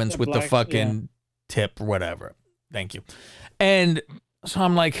 11s with the fucking tip or whatever. Thank you. And so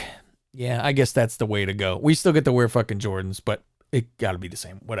I'm like, yeah, I guess that's the way to go. We still get to wear fucking Jordans, but it got to be the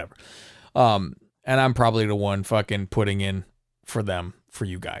same, whatever. And I'm probably the one fucking putting in for them, for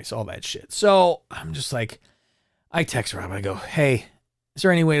you guys, all that shit. So I'm just like, I text Rob. I go, hey, is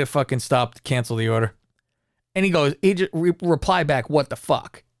there any way to fucking cancel the order? And he goes, he just reply back, what the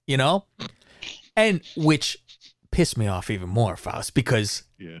fuck, you know? And which pissed me off even more, Faust, because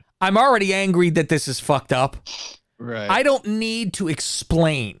I'm already angry that this is fucked up. Right. I don't need to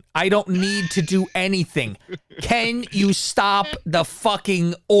explain. I don't need to do anything. Can you stop the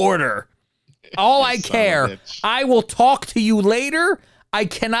fucking order? All I care, I will talk to you later. I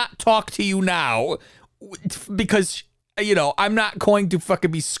cannot talk to you now because, you know, I'm not going to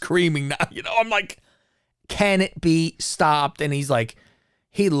fucking be screaming now. You know, I'm like, can it be stopped? And he's like,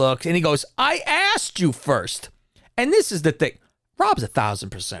 he looked and he goes, I asked you first. And this is the thing. Rob's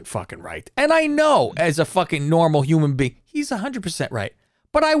 1,000% fucking right. And I know as a fucking normal human being, he's 100% right.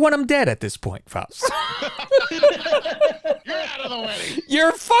 But I want him dead at this point, Faust. You're out of the wedding.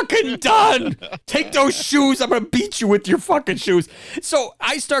 You're fucking done. Take those shoes. I'm going to beat you with your fucking shoes. So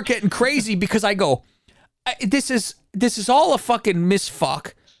I start getting crazy because I go, this is all a fucking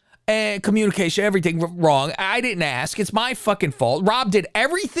misfuck. Communication, everything wrong. I didn't ask. It's my fucking fault. Rob did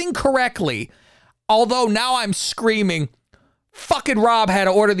everything correctly. Although now I'm screaming, fucking Rob had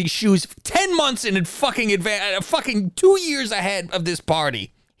to order these shoes 10 months in fucking advance, fucking 2 years ahead of this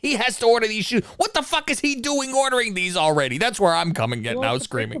party. He has to order these shoes. What the fuck is he doing ordering these already? That's where I'm coming in now,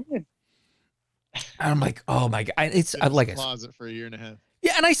 screaming. And I'm like, oh my God. It's like a closet for a year and a half.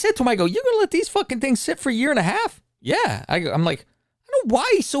 Yeah, and I said to him, I go, you're going to let these fucking things sit for a year and a half? Yeah. I'm like, I don't know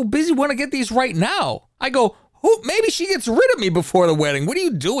why he's so busy want to get these right now. I go, maybe she gets rid of me before the wedding. What are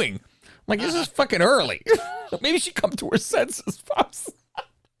you doing? I'm like, this is fucking early. Maybe she come to her senses.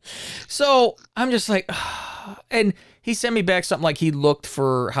 So I'm just like, and he sent me back something like he looked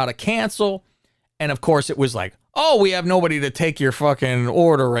for how to cancel. And of course it was like, oh, we have nobody to take your fucking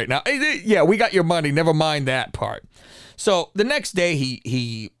order right now. Yeah, we got your money. Never mind that part. So the next day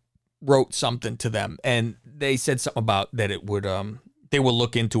he wrote something to them and they said something about that it would, they will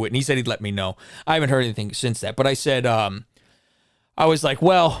look into it. And he said he'd let me know. I haven't heard anything since that, but I said, I was like,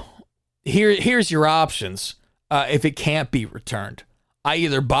 well, here's your options. If it can't be returned, I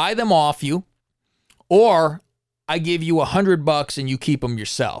either buy them off you or I give you $100 and you keep them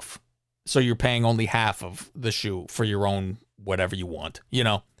yourself. So you're paying only half of the shoe for your own, whatever you want, you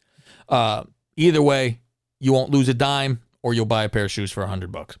know, either way, you won't lose a dime or you'll buy a pair of shoes for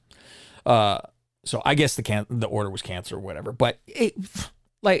 $100. So I guess the order was canceled or whatever, but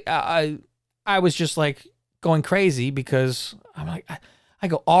I was just like going crazy because I'm like, I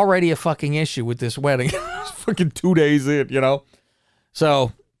go, already a fucking issue with this wedding. It's fucking 2 days in, you know?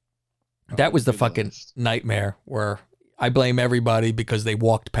 So that was the fucking nightmare where I blame everybody because they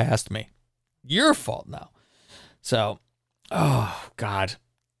walked past me. Your fault now. So, oh, God.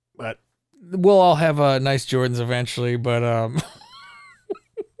 But we'll all have nice Jordans eventually, but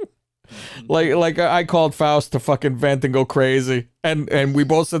like I called Faust to fucking vent and go crazy. And we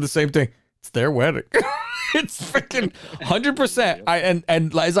both said the same thing. It's their wedding. It's freaking 100%.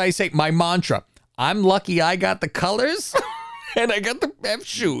 And as I say, my mantra, I'm lucky I got the colors and I got the F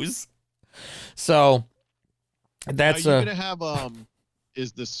shoes. So that's Are you gonna have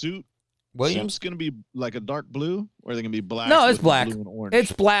is the suit Williams gonna be like a dark blue or are they gonna be black? No, it's black. Blue and orange?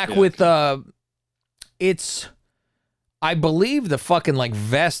 It's black with it's I believe the fucking like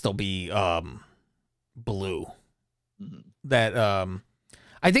vest will be blue. Mm-hmm. That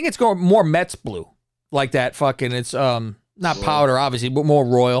I think it's going more Mets blue. Like that fucking, it's not powder, obviously, but more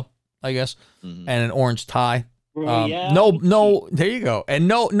royal, I guess, and an orange tie. No, there you go, and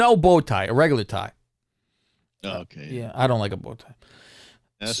no bow tie, a regular tie. Okay. Yeah, I don't like a bow tie.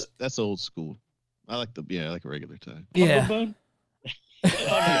 That's old school. I like a regular tie. Yeah.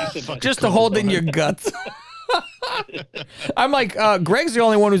 Just to hold in your guts. I'm like, Greg's the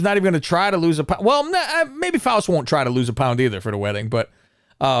only one who's not even going to try to lose a pound. Well, maybe Faust won't try to lose a pound either for the wedding, but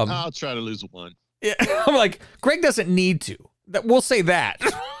I'll try to lose one. Yeah, I'm like, Greg doesn't need to. We'll say that.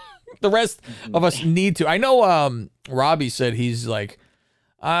 The rest of us need to. I know Robbie said he's like,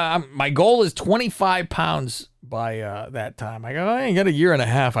 my goal is 25 pounds by that time. I go, I ain't got a year and a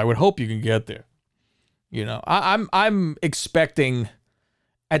half. I would hope you can get there. You know, I'm expecting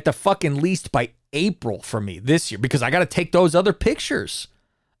at the fucking least by April for me this year because I got to take those other pictures.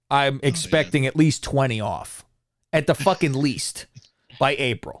 I'm expecting at least 20 off at the fucking least by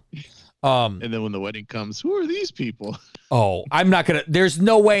April. And then when the wedding comes, who are these people? Oh, I'm not going to, there's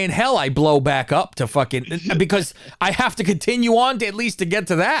no way in hell I blow back up to fucking, because I have to continue on to at least to get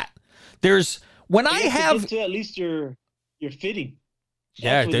to that. There's, when I have. To at least your fitting.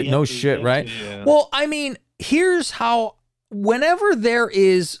 Yeah, no shit, right? Yeah. Well, I mean, here's how whenever there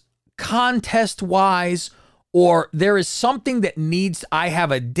is contest wise, or there is something that I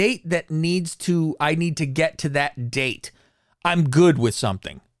have a date that I need to get to that date, I'm good with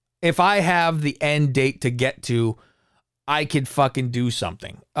something. If I have the end date to get to, I could fucking do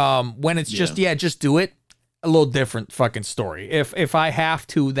something. When it's just do it, a little different fucking story. If I have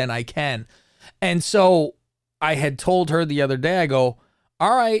to, then I can. And so I had told her the other day, I go,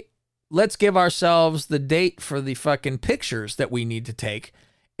 all right, let's give ourselves the date for the fucking pictures that we need to take.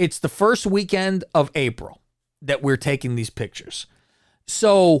 It's the first weekend of April that we're taking these pictures.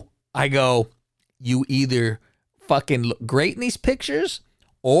 So I go, you either fucking look great in these pictures,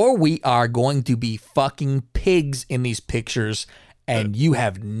 or we are going to be fucking pigs in these pictures, and you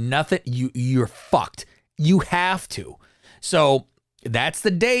have nothing. You're fucked. You have to. So that's the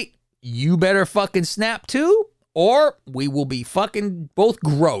date. You better fucking snap to, or we will be fucking both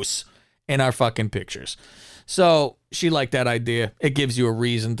gross in our fucking pictures. So she liked that idea. It gives you a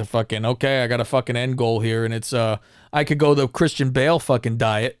reason to fucking, okay, I got a fucking end goal here, and it's I could go the Christian Bale fucking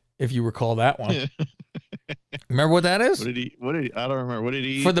diet, if you recall that one. Remember what that is? What did he? I don't remember. What did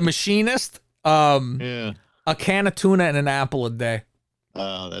he eat? For the machinist? A can of tuna and an apple a day.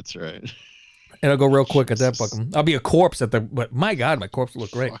 Oh, that's right. It'll go real quick at that fucking. I'll be a corpse but my God, my corpse will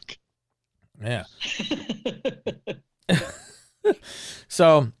look great. Fuck. Yeah.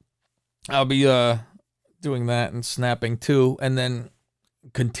 So I'll be doing that and snapping too, and then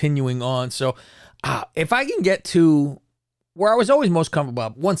continuing on. So if I can get to where I was always most comfortable,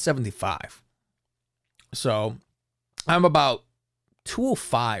 175. So I'm about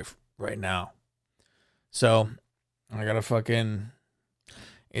 205 right now. So I gotta fucking.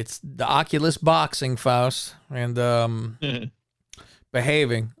 It's the Oculus boxing, Faust, and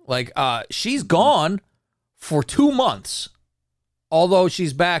behaving like she's gone for 2 months, although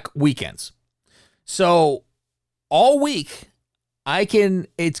she's back weekends. So all week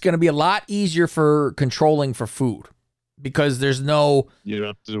it's going to be a lot easier for controlling for food because there's no, you don't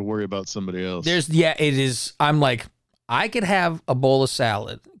have to worry about somebody else. It is. I'm like, I could have a bowl of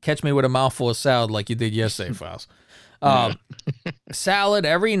salad. Catch me with a mouthful of salad like you did yesterday, Faust. Salad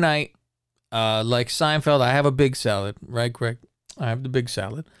every night. Like Seinfeld, I have a big salad, right, Greg? I have the big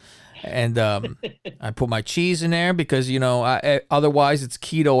salad. And I put my cheese in there because, otherwise it's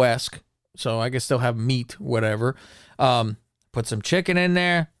keto-esque. So I can still have meat, whatever. Put some chicken in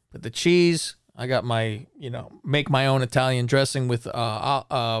there, put the cheese. I got my, make my own Italian dressing with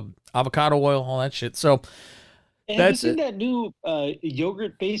avocado oil, all that shit. So and that's have you seen it. that new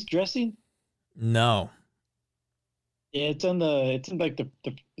yogurt-based dressing? No. Yeah, it's in like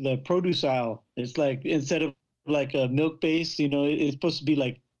the produce aisle. It's like instead of like a milk base, it's supposed to be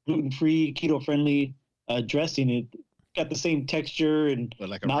like gluten-free, keto-friendly dressing. It got the same texture and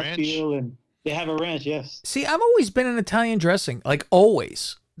like a mouthfeel, and they have a ranch. Yes. See, I've always been an Italian dressing, like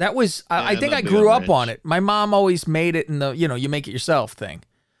always. That was I think I grew up on it. My mom always made it in the you make it yourself thing,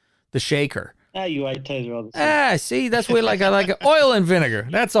 the shaker. You Italians are all the same. See, that's where I like it. Oil and vinegar.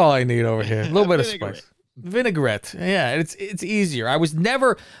 That's all I need over here. A little bit of spice. Vinaigrette. Yeah, it's easier. I was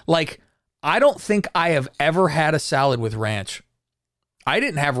never I don't think I have ever had a salad with ranch. I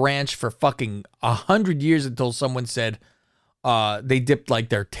didn't have ranch for fucking 100 years until someone said they dipped like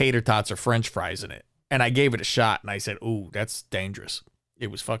their tater tots or French fries in it. And I gave it a shot and I said, ooh, that's dangerous. It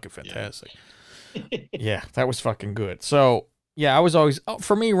was fucking fantastic. Yeah, that was fucking good. So yeah, I was always,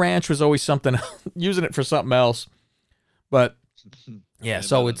 for me, ranch was always something, using it for something else. But yeah,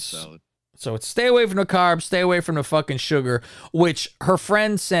 so it's stay away from the carbs, stay away from the fucking sugar, which her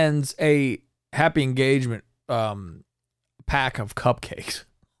friend sends a happy engagement pack of cupcakes.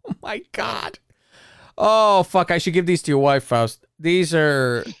 Oh my God. Oh, fuck. I should give these to your wife, Faust. These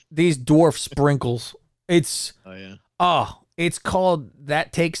dwarf sprinkles. It's called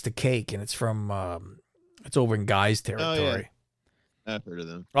That Takes the Cake, and it's from it's over in Guy's territory. Oh, yeah. I've heard of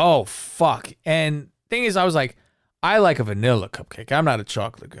them. Oh, fuck. And thing is, I was like, I like a vanilla cupcake. I'm not a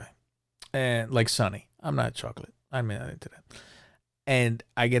chocolate guy. And like Sonny, I'm not chocolate. I'm not into that. And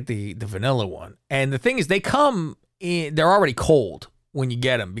I get the vanilla one. And the thing is, they come in, they're already cold when you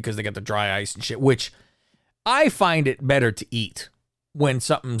get them because they got the dry ice and shit, which I find it better to eat when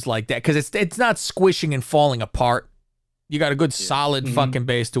something's like that because it's not squishing and falling apart. You got a good solid fucking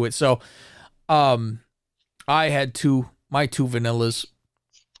base to it. So I had my two vanillas,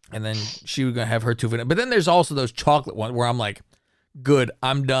 and then she was going to have her two vanillas. But then there's also those chocolate ones where I'm like, good,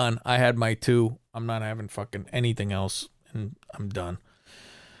 I'm done. I had my two. I'm not having fucking anything else, and I'm done.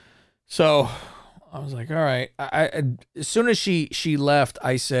 So I was like, all right. I as soon as she left,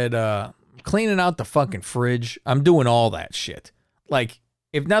 I said, cleaning out the fucking fridge. I'm doing all that shit. Like,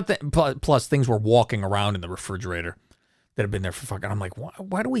 if nothing, plus things were walking around in the refrigerator. that have been there for fucking. I'm like,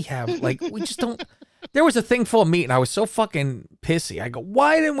 why do we have like we just don't. There was a thing full of meat, and I was so fucking pissy. I go,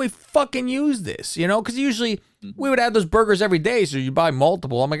 why didn't we fucking use this? You know, because usually we would have those burgers every day, so you buy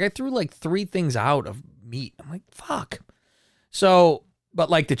multiple. I'm like, I threw like 3 things out of meat. I'm like, fuck. So, but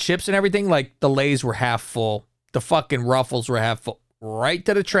like the chips and everything, like the Lays were half full. The fucking Ruffles were half full. Right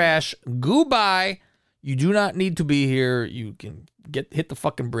to the trash. Goodbye. You do not need to be here. You can hit the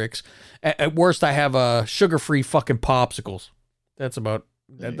fucking bricks. At worst, I have sugar-free fucking popsicles. That's about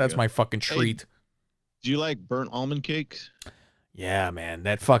that's my fucking treat. Hey, do you like burnt almond cakes? Yeah, man.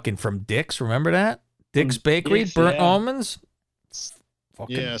 That fucking from Dick's. Remember that? Dick's Bakery, burnt almonds.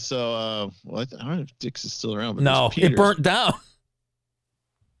 Fucking. Yeah. So, I don't know if Dick's is still around. But no, it burnt down.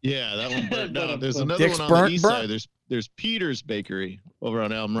 Yeah, that one burnt down. There's another Dick's one on the east side. There's Peter's Bakery over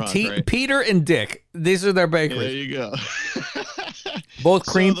on Elm Rock, right? Peter and Dick. These are their bakeries. There you go. Both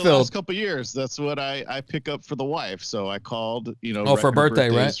cream the filled. last couple of years, that's what I pick up for the wife. So I called, for her birthday,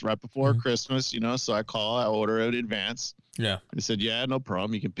 right? Right before Christmas, so I call, I order it in advance. Yeah. They said, yeah, no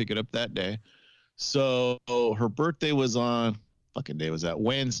problem. You can pick it up that day. So her birthday was on, fucking day was that?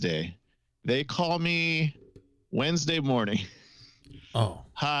 Wednesday. They call me Wednesday morning. Oh.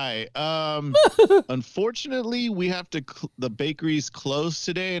 Hi. Unfortunately, we have to. The bakery's closed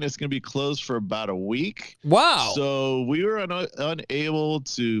today, and it's going to be closed for about a week. Wow. So we were unable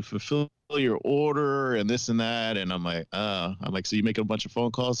to fulfill your order and this and that. And I'm like, so you making a bunch of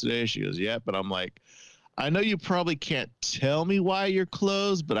phone calls today? She goes, yeah. But I'm like, I know you probably can't tell me why you're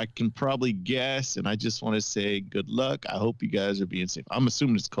closed, but I can probably guess. And I just want to say good luck. I hope you guys are being safe. I'm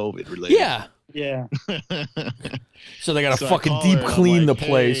assuming it's COVID related. Yeah. Yeah. So they got to fucking deep clean the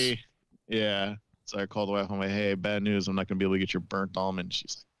place. Hey. Yeah. So I called the wife. I'm like, hey, bad news. I'm not going to be able to get your burnt almond.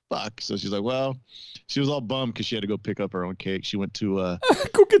 She's like, fuck. So she's like, well, she was all bummed because she had to go pick up her own cake. She went to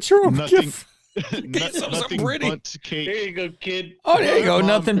go get your own gift. Nothing bunt cake. There you go, kid. Oh, there you go.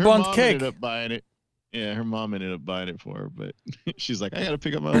 Nothing bunt cake. Ended up buying it. Yeah, her mom ended up buying it for her, but she's like, I got to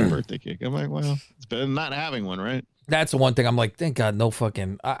pick up my own birthday cake. I'm like, well, it's better than not having one, right? That's the one thing I'm like, thank God, no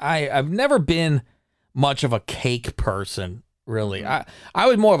fucking. I've never been much of a cake person, really. I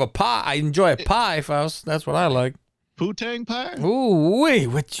was more of a pie. I enjoy a pie, Faust. That's what I like. Poo-tang pie? Ooh, wait,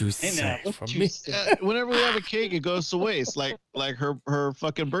 what you say for me? Whenever we have a cake, it goes to waste. Like her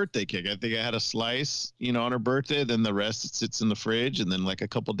fucking birthday cake. I think I had a slice, on her birthday. Then the rest sits in the fridge, and then like a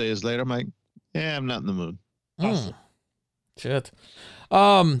couple days later, I'm like, yeah, I'm not in the mood. Awesome. Shit.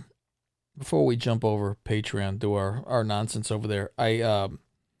 Before we jump over Patreon, do our nonsense over there, I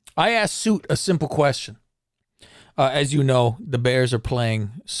asked Suit a simple question. As you know, the Bears are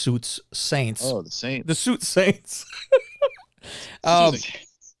playing Suit's Saints. Oh, the Saints. The Suit Saints.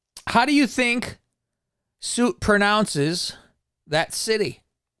 How do you think Suit pronounces that city?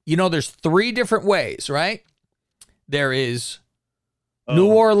 There's 3 different ways, right? There is New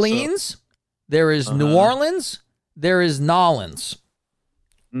Orleans. There is New Orleans. There is Nolans.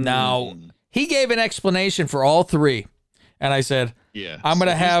 Now, he gave an explanation for all 3. And I said, yeah, I'm going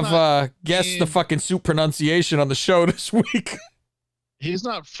to have guess the fucking Suit pronunciation on the show this week. He's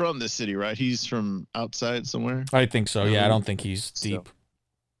not from the city, right? He's from outside somewhere? I think so, yeah. I don't think he's deep.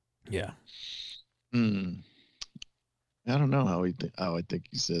 Yeah. I don't know how I think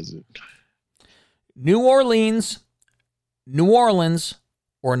he says it. New Orleans, New Orleans,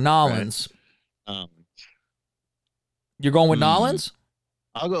 or Nolans. Right. You're going with Nolans?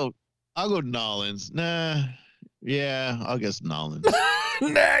 I'll go Nolans. Nah. Yeah, I'll guess Nolans.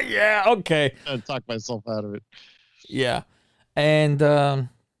 Nah, yeah, okay. I'll talk myself out of it. Yeah. And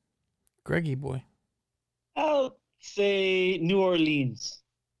Greggy boy. I'll say New Orleans.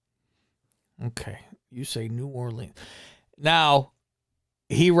 Okay. You say New Orleans. Now,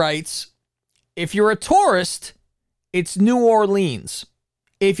 he writes, if you're a tourist, it's New Orleans.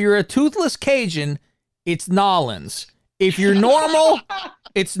 If you're a toothless Cajun, it's Nolans. If you're normal,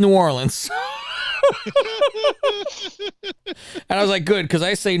 it's New Orleans. And I was like, good, because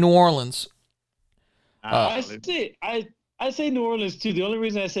I say New Orleans. I say New Orleans too. The only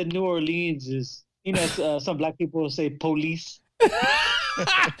reason I said New Orleans is, some black people will say police.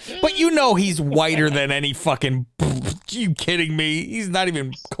 But he's whiter than any fucking. You kidding me? He's not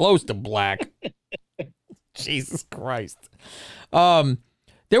even close to black. Jesus Christ.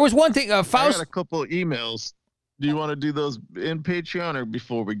 There was one thing. Faust. I got a couple of emails. Do you want to do those in Patreon or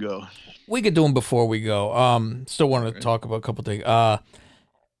before we go? We could do them before we go. Still wanted to talk about a couple things.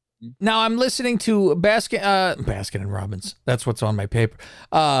 Now I'm listening to Baskin and Robbins. That's what's on my paper.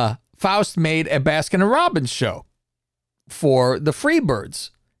 Faust made a Baskin and Robbins show for the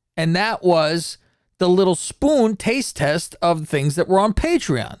Freebirds, and that was the little spoon taste test of things that were on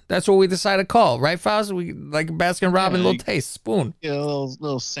Patreon. That's what we decided to call, right, Faust? We like Baskin Robbins little taste spoon. Yeah, a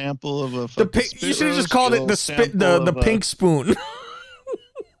little sample of a you should have just called it the pink spoon.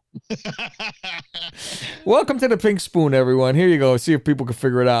 Welcome to the pink spoon, everyone. Here you go. See if people can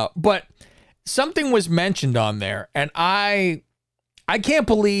figure it out. But something was mentioned on there, and I can't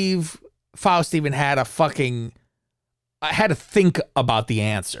believe Faust even had I had to think about the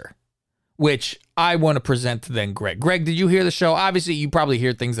answer, which I want to present to then Greg. Greg, did you hear the show? Obviously, you probably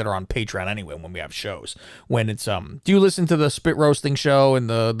hear things that are on Patreon anyway when we have shows. When it's do you listen to the spit roasting show and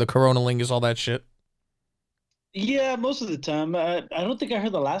the Coronalingus, all that shit? Yeah, most of the time. I don't think I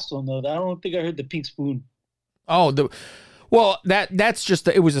heard the last one though. I don't think I heard the pink spoon. Oh, that's just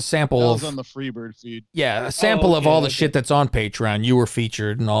it was a sample that was of on the Freebird feed. Yeah, a sample of all the shit that's on Patreon. You were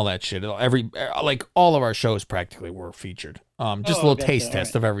featured and all that shit. Like all of our shows practically were featured. Just a little taste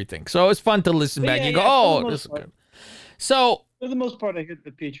test of everything. So it's fun to listen back and go, oh, this is good. So for the most part, I heard the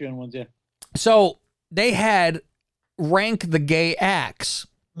Patreon ones. Yeah. So they had rank the gay acts.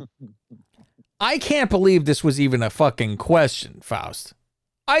 I can't believe this was even a fucking question, Faust.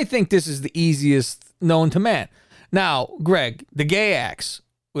 I think this is the easiest known to man. Now, Greg, the gay acts.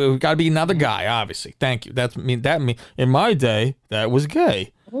 We've got to be another guy, obviously. Thank you. That mean in my day, that was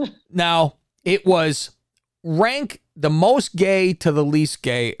gay. Now, it was rank the most gay to the least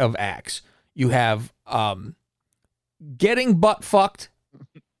gay of acts. You have getting butt fucked,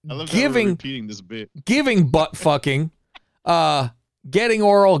 I love how we're repeating this bit. Giving butt fucking, getting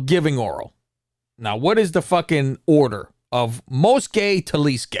oral, giving oral. Now, what is the fucking order of most gay to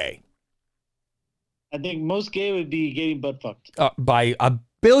least gay? I think most gay would be getting butt fucked. By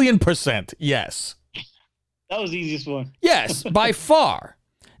 1,000,000,000%, yes. That was the easiest one. Yes, by far.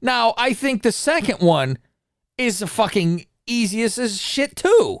 Now, I think the second one is the fucking easiest as shit,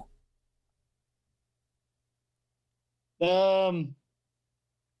 too. Now,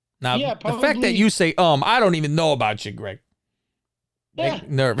 yeah, the fact that you say, I don't even know about you, Greg. Yeah. Make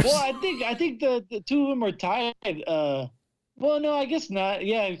me nervous. Well, I think the two of them are tied. Well, no, I guess not.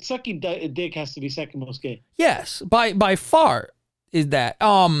 Yeah, sucking dick has to be second most gay. Yes, by far is that.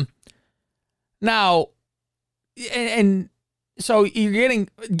 Now, and so you're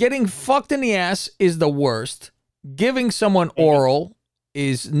getting fucked in the ass is the worst. Giving someone oral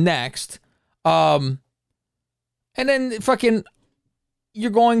is next. And then fucking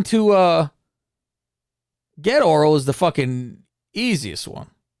you're going to get oral is the fucking easiest one.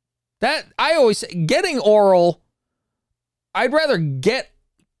 That I always say, getting oral. I'd rather get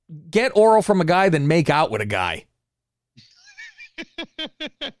oral from a guy than make out with a guy.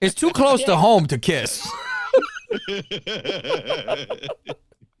 It's too close to home to kiss.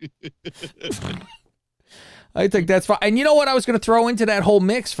 I think that's fine. And you know what I was going to throw into that whole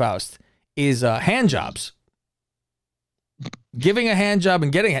mix, Faust, is hand jobs. Giving a hand job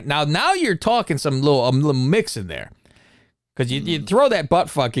and getting it. Now you're talking some little mix in there. Because you throw that butt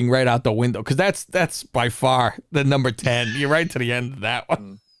fucking right out the window. Because that's by far the number 10. You're right to the end of that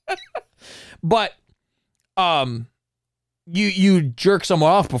one. But you jerk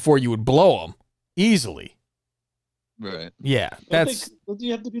someone off before you would blow them easily. Right. Yeah. Don't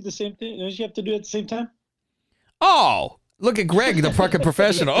you have to do the same thing? Don't you have to do it at the same time? Oh, look at Greg, the fucking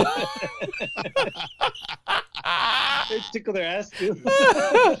professional. They tickle their ass too.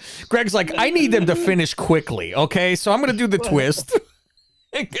 Greg's like, I need them to finish quickly, okay? So I'm going to do the twist.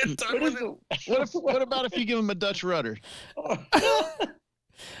 What about if you give him a Dutch rudder? I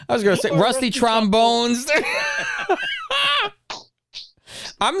was going to say rusty trombones.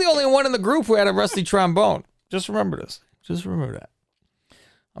 I'm the only one in the group who had a rusty trombone. Just remember this. Just remember that.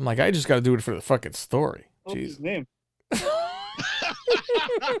 I'm like, I just got to do it for the fucking story. What's his name?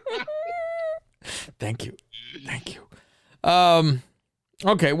 Thank you.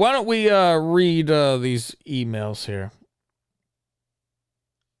 Okay, why don't we read these emails here?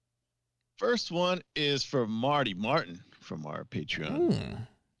 First one is from Marty Martin from our Patreon.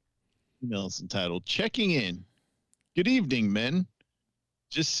 Email is entitled Checking In. Good evening, men.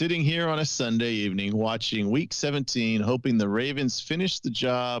 Just sitting here on a Sunday evening watching Week 17, hoping the Ravens finish the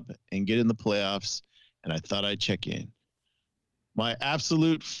job and get in the playoffs, and I thought I'd check in. My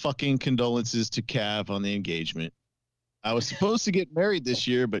absolute fucking condolences to Cav on the engagement. I was supposed to get married this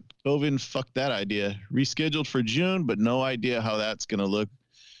year, but COVID fucked that idea. Rescheduled for June, but no idea how that's going to look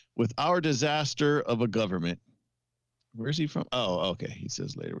with our disaster of a government. Where's he from? Oh, okay. He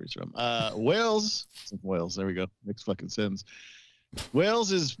says later where he's from. Wales. Wales. There we go. Makes fucking sense.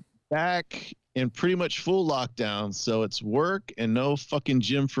 Wales is back in pretty much full lockdown, so it's work and no fucking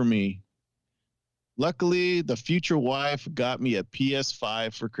gym for me. Luckily, the future wife got me a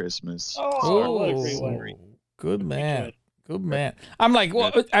PS5 for Christmas. Oh, what a great one. Good man. Good man. I'm like,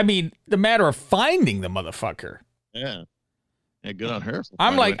 well, I mean, the matter of finding the motherfucker. Yeah. Yeah, good on her.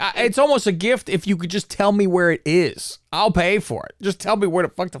 I'm like, it's almost a gift if you could just tell me where it is. I'll pay for it. Just tell me where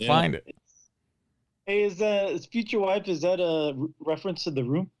the fuck to find it. Hey, is future wife, is that a reference to The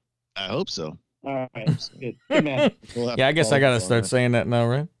Room? I hope so. All right. Good. Good man. Yeah, I guess I got to start saying that now,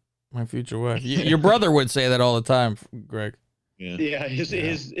 right? My future wife. Your brother would say that all the time, Greg. Yeah, his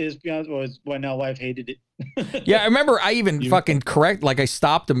fiance, well, his now wife hated it. Yeah, I remember I even fucking I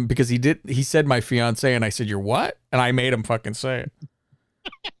stopped him because he said my fiance and I said, "You're what?" And I made him fucking say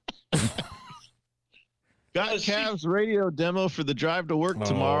it. Got Cavs radio demo for the drive to work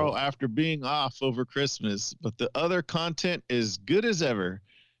tomorrow after being off over Christmas, but the other content is good as ever.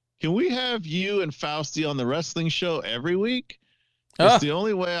 Can we have you and Fausti on the wrestling show every week? It's the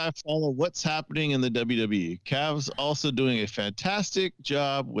only way I follow what's happening in the WWE. Cavs also doing a fantastic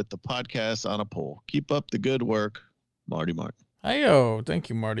job with the podcast on a poll. Keep up the good work, Marty Martin. Hey-yo, thank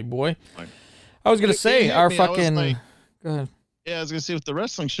you, Marty boy. I was going to say, our fucking... Go ahead. Yeah, I was going to say, with the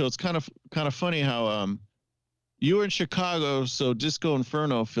wrestling show, it's kind of funny how you were in Chicago, so Disco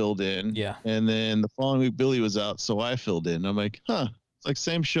Inferno filled in. Yeah. And then the following week, Billy was out, so I filled in. I'm like, it's like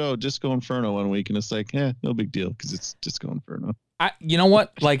same show, Disco Inferno one week, and it's like, no big deal, because it's Disco Inferno. You know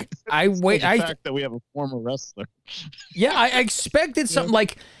what? Like, the fact that we have a former wrestler. Yeah, I expected something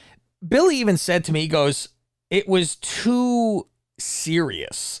like Billy even said to me, he goes, it was too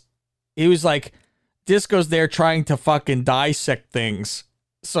serious. He was like, Disco's there trying to fucking dissect things.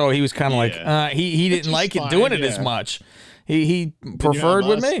 So he was kind of like, he didn't like it doing it as much. He preferred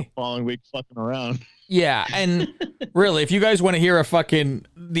with me. Following week fucking around. Yeah, and really, if you guys want to hear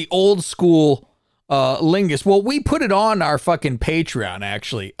the old school lingus, well, we put it on our fucking Patreon,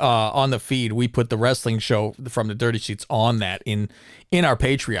 actually, on the feed. We put the wrestling show from the Dirty Sheets on that in our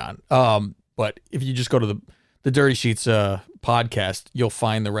Patreon. But if you just go to the Dirty Sheets podcast, you'll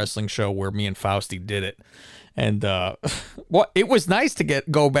find the wrestling show where me and Fausti did it. And it was nice to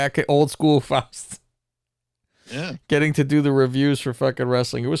go back at old school Faust. Yeah. Getting to do the reviews for fucking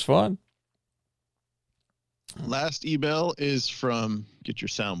wrestling. It was fun. Last email is from, get your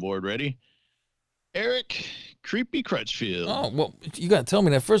soundboard ready, Eric Creepy Crutchfield. Oh, well, you got to tell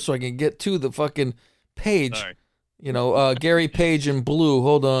me that first so I can get to the fucking page. Sorry. You know, Gary Page in blue.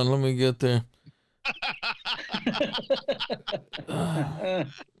 Hold on, let me get there.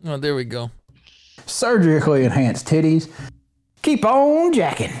 Oh, there we go. Surgically enhanced titties. Keep on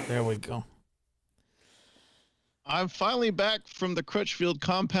jacking. There we go. I'm finally back from the Crutchfield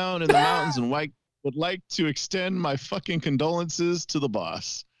compound in the mountains and would like to extend my fucking condolences to the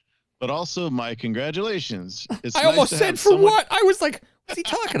boss, but also my congratulations. It's I almost said for what? I was like, what's he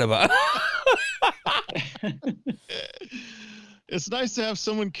talking about? It's nice to have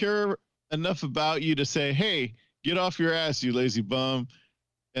someone care enough about you to say, hey, get off your ass, you lazy bum.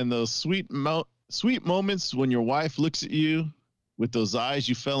 And those sweet moments when your wife looks at you with those eyes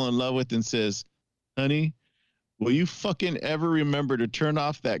you fell in love with and says, honey, will you fucking ever remember to turn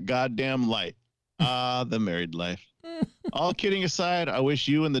off that goddamn light? The married life. All kidding aside, I wish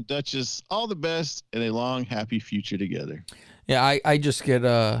you and the Duchess all the best and a long, happy future together. Yeah, I just get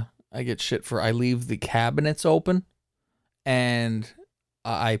I get shit for I leave the cabinets open and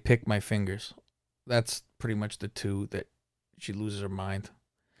I pick my fingers. That's pretty much the two that she loses her mind.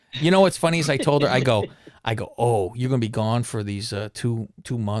 You know what's funny is I told her, I go, oh, you're gonna be gone for these 2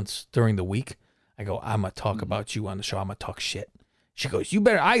 months during the week. I go, I'm gonna talk about you on the show. I'm gonna talk shit. She goes, you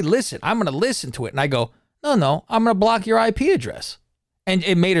better, I'm going to listen to it. And I go, no, I'm going to block your IP address. And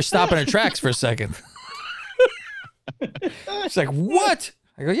it made her stop in her tracks for a second. She's like, what?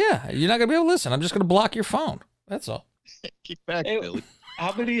 I go, yeah, you're not going to be able to listen. I'm just going to block your phone. That's all. Kick back, Billy.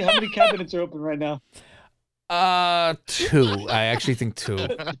 How many cabinets are open right now? 2. I actually think 2.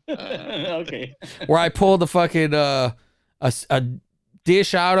 Okay. Where I pulled the fucking, a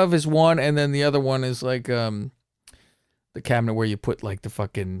dish out of is one. And then the other one is like, the cabinet where you put like the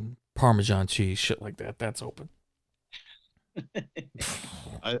fucking Parmesan cheese, shit like that. That's open.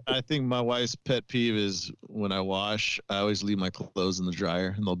 I think my wife's pet peeve is when I wash, I always leave my clothes in the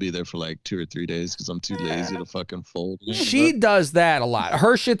dryer and they'll be there for like 2 or 3 days because I'm too lazy to fucking fold. She does that a lot.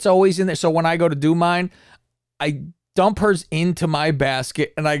 Her shit's always in there. So when I go to do mine, I dump hers into my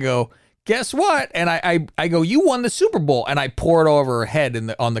basket and I go, guess what? And I go, you won the Super Bowl, and I pour it over her head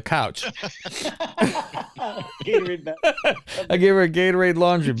on the couch. Gatorade bath. I gave her a Gatorade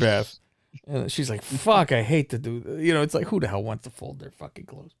laundry bath. And she's like, fuck, I hate to do this. You know, it's like, who the hell wants to fold their fucking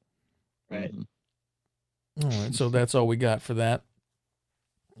clothes? Right. All right, so that's all we got for that.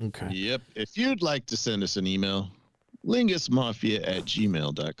 Okay. Yep. If you'd like to send us an email,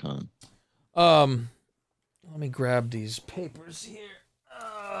 lingusmafia@gmail.com. Let me grab these papers here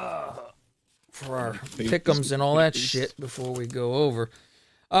for our pick'ems and all that shit before we go over.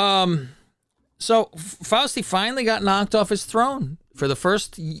 So Fausti finally got knocked off his throne for the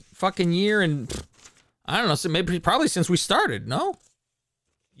first fucking year, and I don't know, so probably since we started. No,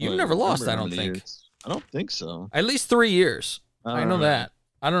 you've never lost. I don't think. I don't think so. At least 3 years. I know that.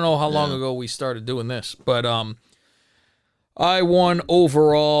 I don't know how long ago we started doing this, but I won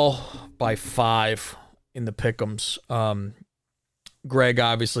overall by 5 in the pick'ems. Greg,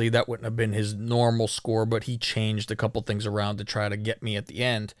 obviously, that wouldn't have been his normal score, but he changed a couple things around to try to get me at the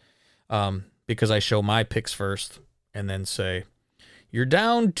end, because I show my picks first and then say, you're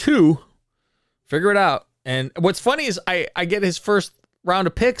down 2, figure it out. And what's funny is I get his first round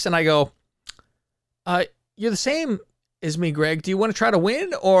of picks and I go, you're the same as me, Greg. Do you want to try to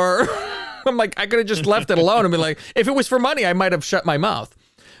win? Or I'm like, I could have just left it alone and been like, if it was for money, I might have shut my mouth.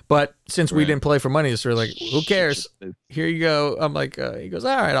 But since we didn't play for money, so we're like, who cares? Here you go. I'm like, he goes,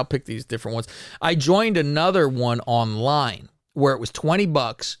 all right, I'll pick these different ones. I joined another one online where it was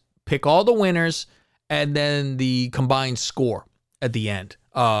 $20, pick all the winners, and then the combined score at the end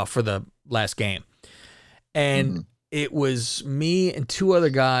for the last game. And it was me and 2 other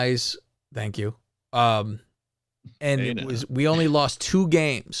guys. Thank you. And we only lost 2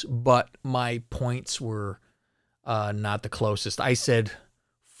 games, but my points were not the closest. I said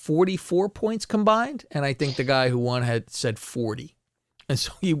 44 points combined, and I think the guy who won had said 40. And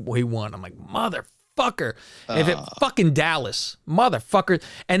so he won. I'm like, motherfucker. If it fucking Dallas, motherfucker.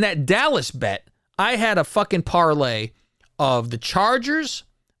 And that Dallas bet, I had a fucking parlay of the Chargers,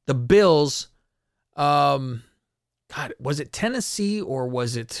 the Bills, God, was it Tennessee or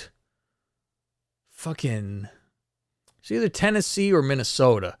was it fucking... It's either Tennessee or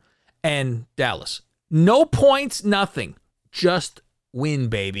Minnesota and Dallas. No points, nothing. Just win,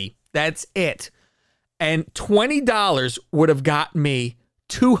 baby. That's it. And $20 would have got me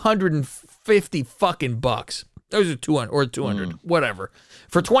 250 fucking bucks. Those are 200 or 200, whatever.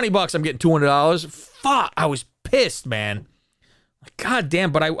 For $20, I'm getting $200. Fuck, I was pissed, man. God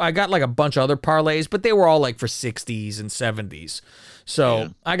damn, but I got like a bunch of other parlays, but they were all like for 60s and 70s.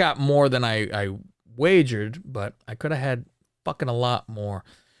 So I got more than I wagered, but I could have had fucking a lot more.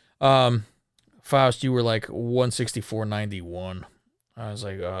 Faust, you were like 164.91. I was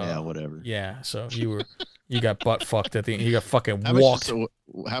like, yeah, whatever. Yeah, so you got butt fucked at the end. You got fucking walked.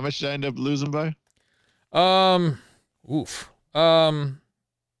 How much did I end up losing by?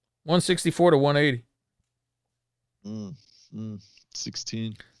 164 to 180.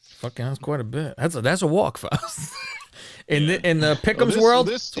 16. Fucking, that's quite a bit. That's a walk, Faust. in the Pick'em's world,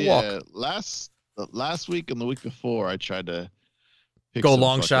 it's a walk. Last week and the week before, I tried to go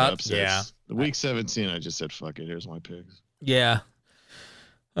long shot. Upsets. Yeah. The week 17, I just said, "Fuck it, here's my picks." Yeah.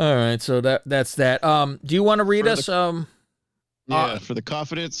 All right, so that's that. Do you want to read us? For the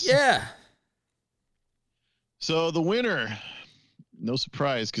confidence. Yeah. So the winner, no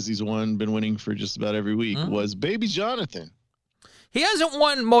surprise, because he's been winning for just about every week, was Baby Jonathan. He hasn't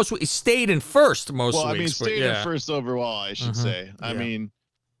won most weeks. He stayed in first most weeks. Well, I mean, stayed in first overall, I should say. I mean,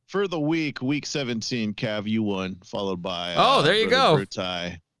 for the week 17, Cav, you won, followed by there you go.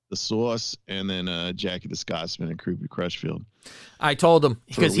 Bertai, the Sauce, and then Jackie the Scotsman and Creepy Crutchfield. I told him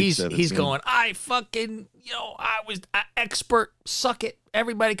because he's going, I fucking, I was an expert, suck it.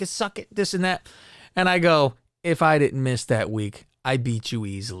 Everybody could suck it, this and that. And I go, if I didn't miss that week, I beat you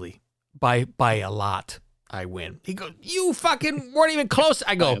easily by a lot. I win. He goes, you fucking weren't even close.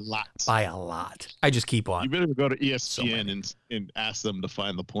 I go, by a lot. I just keep on. You better go to ESPN and ask them to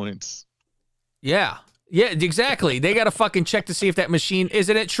find the points. Yeah. Yeah, exactly. They got to fucking check to see if that machine,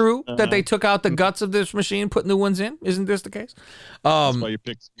 isn't it true that they took out the guts of this machine, put new ones in? Isn't this the case? That's why your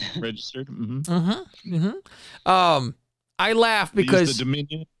picks registered. I laugh because the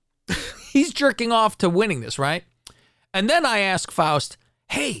Dominion. He's jerking off to winning this, right? And then I ask Faust,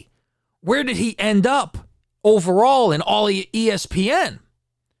 hey, where did he end up overall in all ESPN?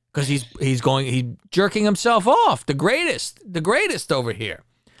 Because he's jerking himself off. The greatest over here.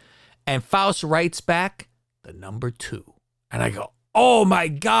 And Faust writes back the number 2. And I go, oh my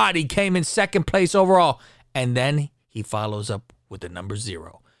God, he came in second place overall. And then he follows up with the number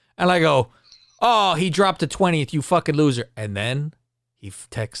 0. And I go, oh, he dropped to 20th, you fucking loser. And then he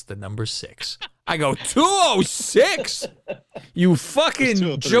texts the number 6. I go, 206? You fucking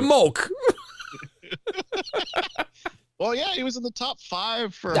jamoke. Well, yeah, he was in the top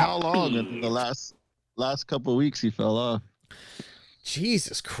 5 for how long? In the last couple of weeks, he fell off.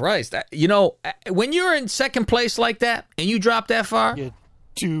 Jesus Christ. When you're in second place like that and you drop that far,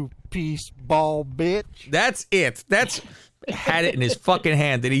 Two-piece ball, bitch. That's it. That's had it in his fucking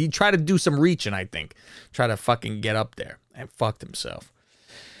hand. Did he try to do some reaching, I think. Try to fucking get up there and fucked himself.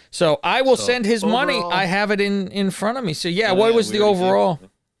 So I will send his money. I have it in front of me. So yeah, what was the overall?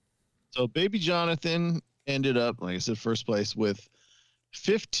 So Baby Jonathan ended up, like I said, first place with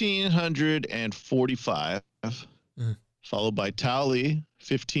 1,545, followed by Towley,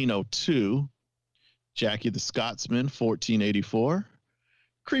 1,502, Jackie the Scotsman, 1,484,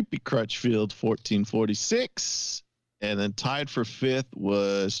 Creepy Crutchfield, 1,446, and then tied for fifth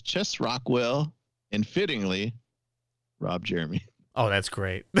was Chess Rockwell, and fittingly, Rob Jeremy. Oh, that's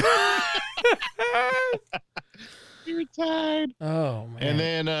great. We were tied. Oh, man. And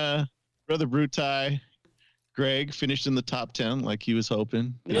then Brother Brutai, Greg, finished in the top 10 like he was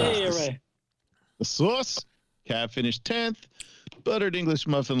hoping. Yeah, right. The Sauce, Cav finished 10th. Buttered English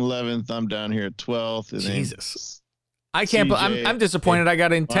Muffin 11th. I'm down here at 12th. And Jesus. I can't, I'm disappointed I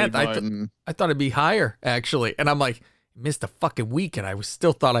got in 10th. I thought it'd be higher, actually. And I'm like, missed a fucking week, and I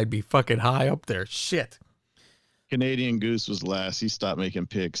still thought I'd be fucking high up there. Shit. Canadian Goose was last. He stopped making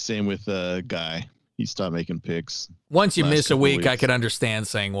picks. Same with Guy. He stopped making picks. Once you miss a week, I could understand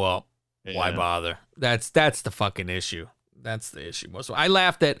saying, well, why bother? That's the fucking issue. That's the issue. I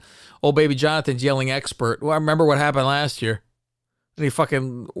laughed at old Baby Jonathan's yelling expert. Well, I remember what happened last year. He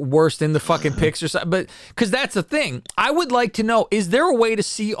fucking worst in the fucking picks or something. But because that's the thing. I would like to know, is there a way to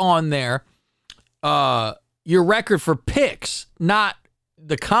see on there your record for picks, not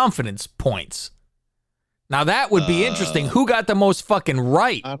the confidence points? Now that would be interesting. Who got the most fucking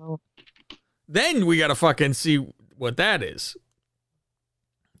right? Then we got to fucking see what that is.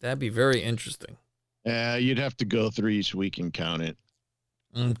 That'd be very interesting. Yeah, you'd have to go through each week and count it.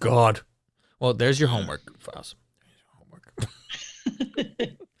 Oh, God. Well, there's your homework, Faust.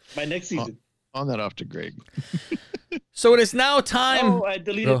 By next season. On that off to Greg. So it is now time. Oh, I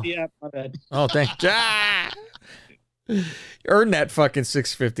deleted the app. My bad. Oh, thanks. Earn that fucking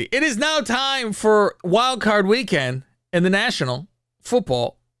 $6.50. It is now time for Wild Card Weekend in the National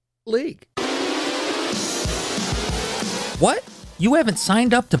Football League. What? You haven't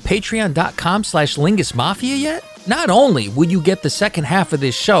signed up to patreon.com/Lingus Mafia yet? Not only will you get the second half of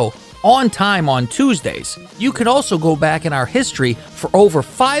this show on time on Tuesdays, you can also go back in our history for over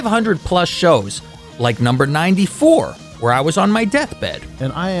 500 plus shows, like number 94, where I was on my deathbed.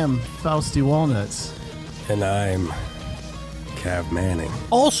 And I am Fausty Walnuts. And I'm Cav Manning.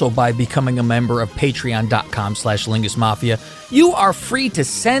 Also, by becoming a member of patreon.com/Lingus Mafia, you are free to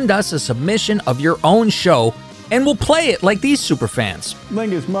send us a submission of your own show, and we'll play it like these superfans.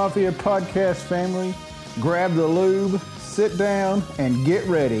 Lingus Mafia podcast family, grab the lube, sit down, and get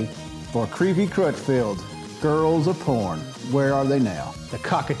ready for Creepy Crutchfield's Girls of Porn. Where are they now? The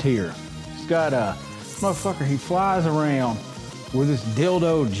Cocketeer. He's got a motherfucker, he flies around with this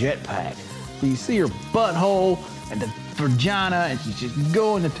dildo jetpack. You see her butthole and the vagina, and she's just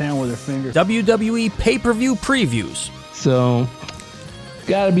going to town with her fingers. WWE pay-per-view previews. So,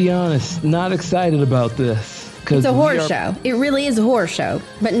 gotta be honest, not excited about this. It's a horror show. It really is a horror show,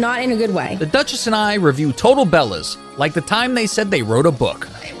 but not in a good way. The Duchess and I review Total Bellas, like the time they said they wrote a book.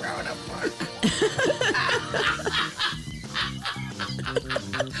 They wrote a book.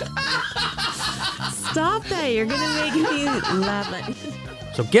 Stop that. You're going to make me laugh.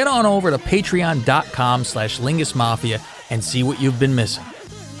 So get on over to patreon.com/Lingus Mafia and see what you've been missing. I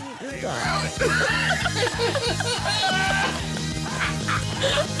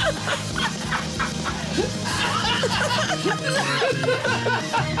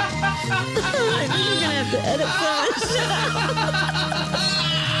think you're gonna have to edit so much.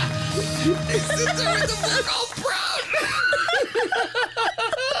 They sit there in the book all proud.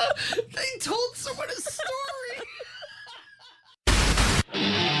 They told someone a story.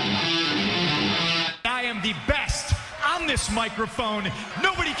 I am the best on this microphone.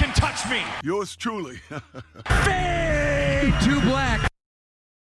 Nobody can touch me. Yours truly. Fade to black.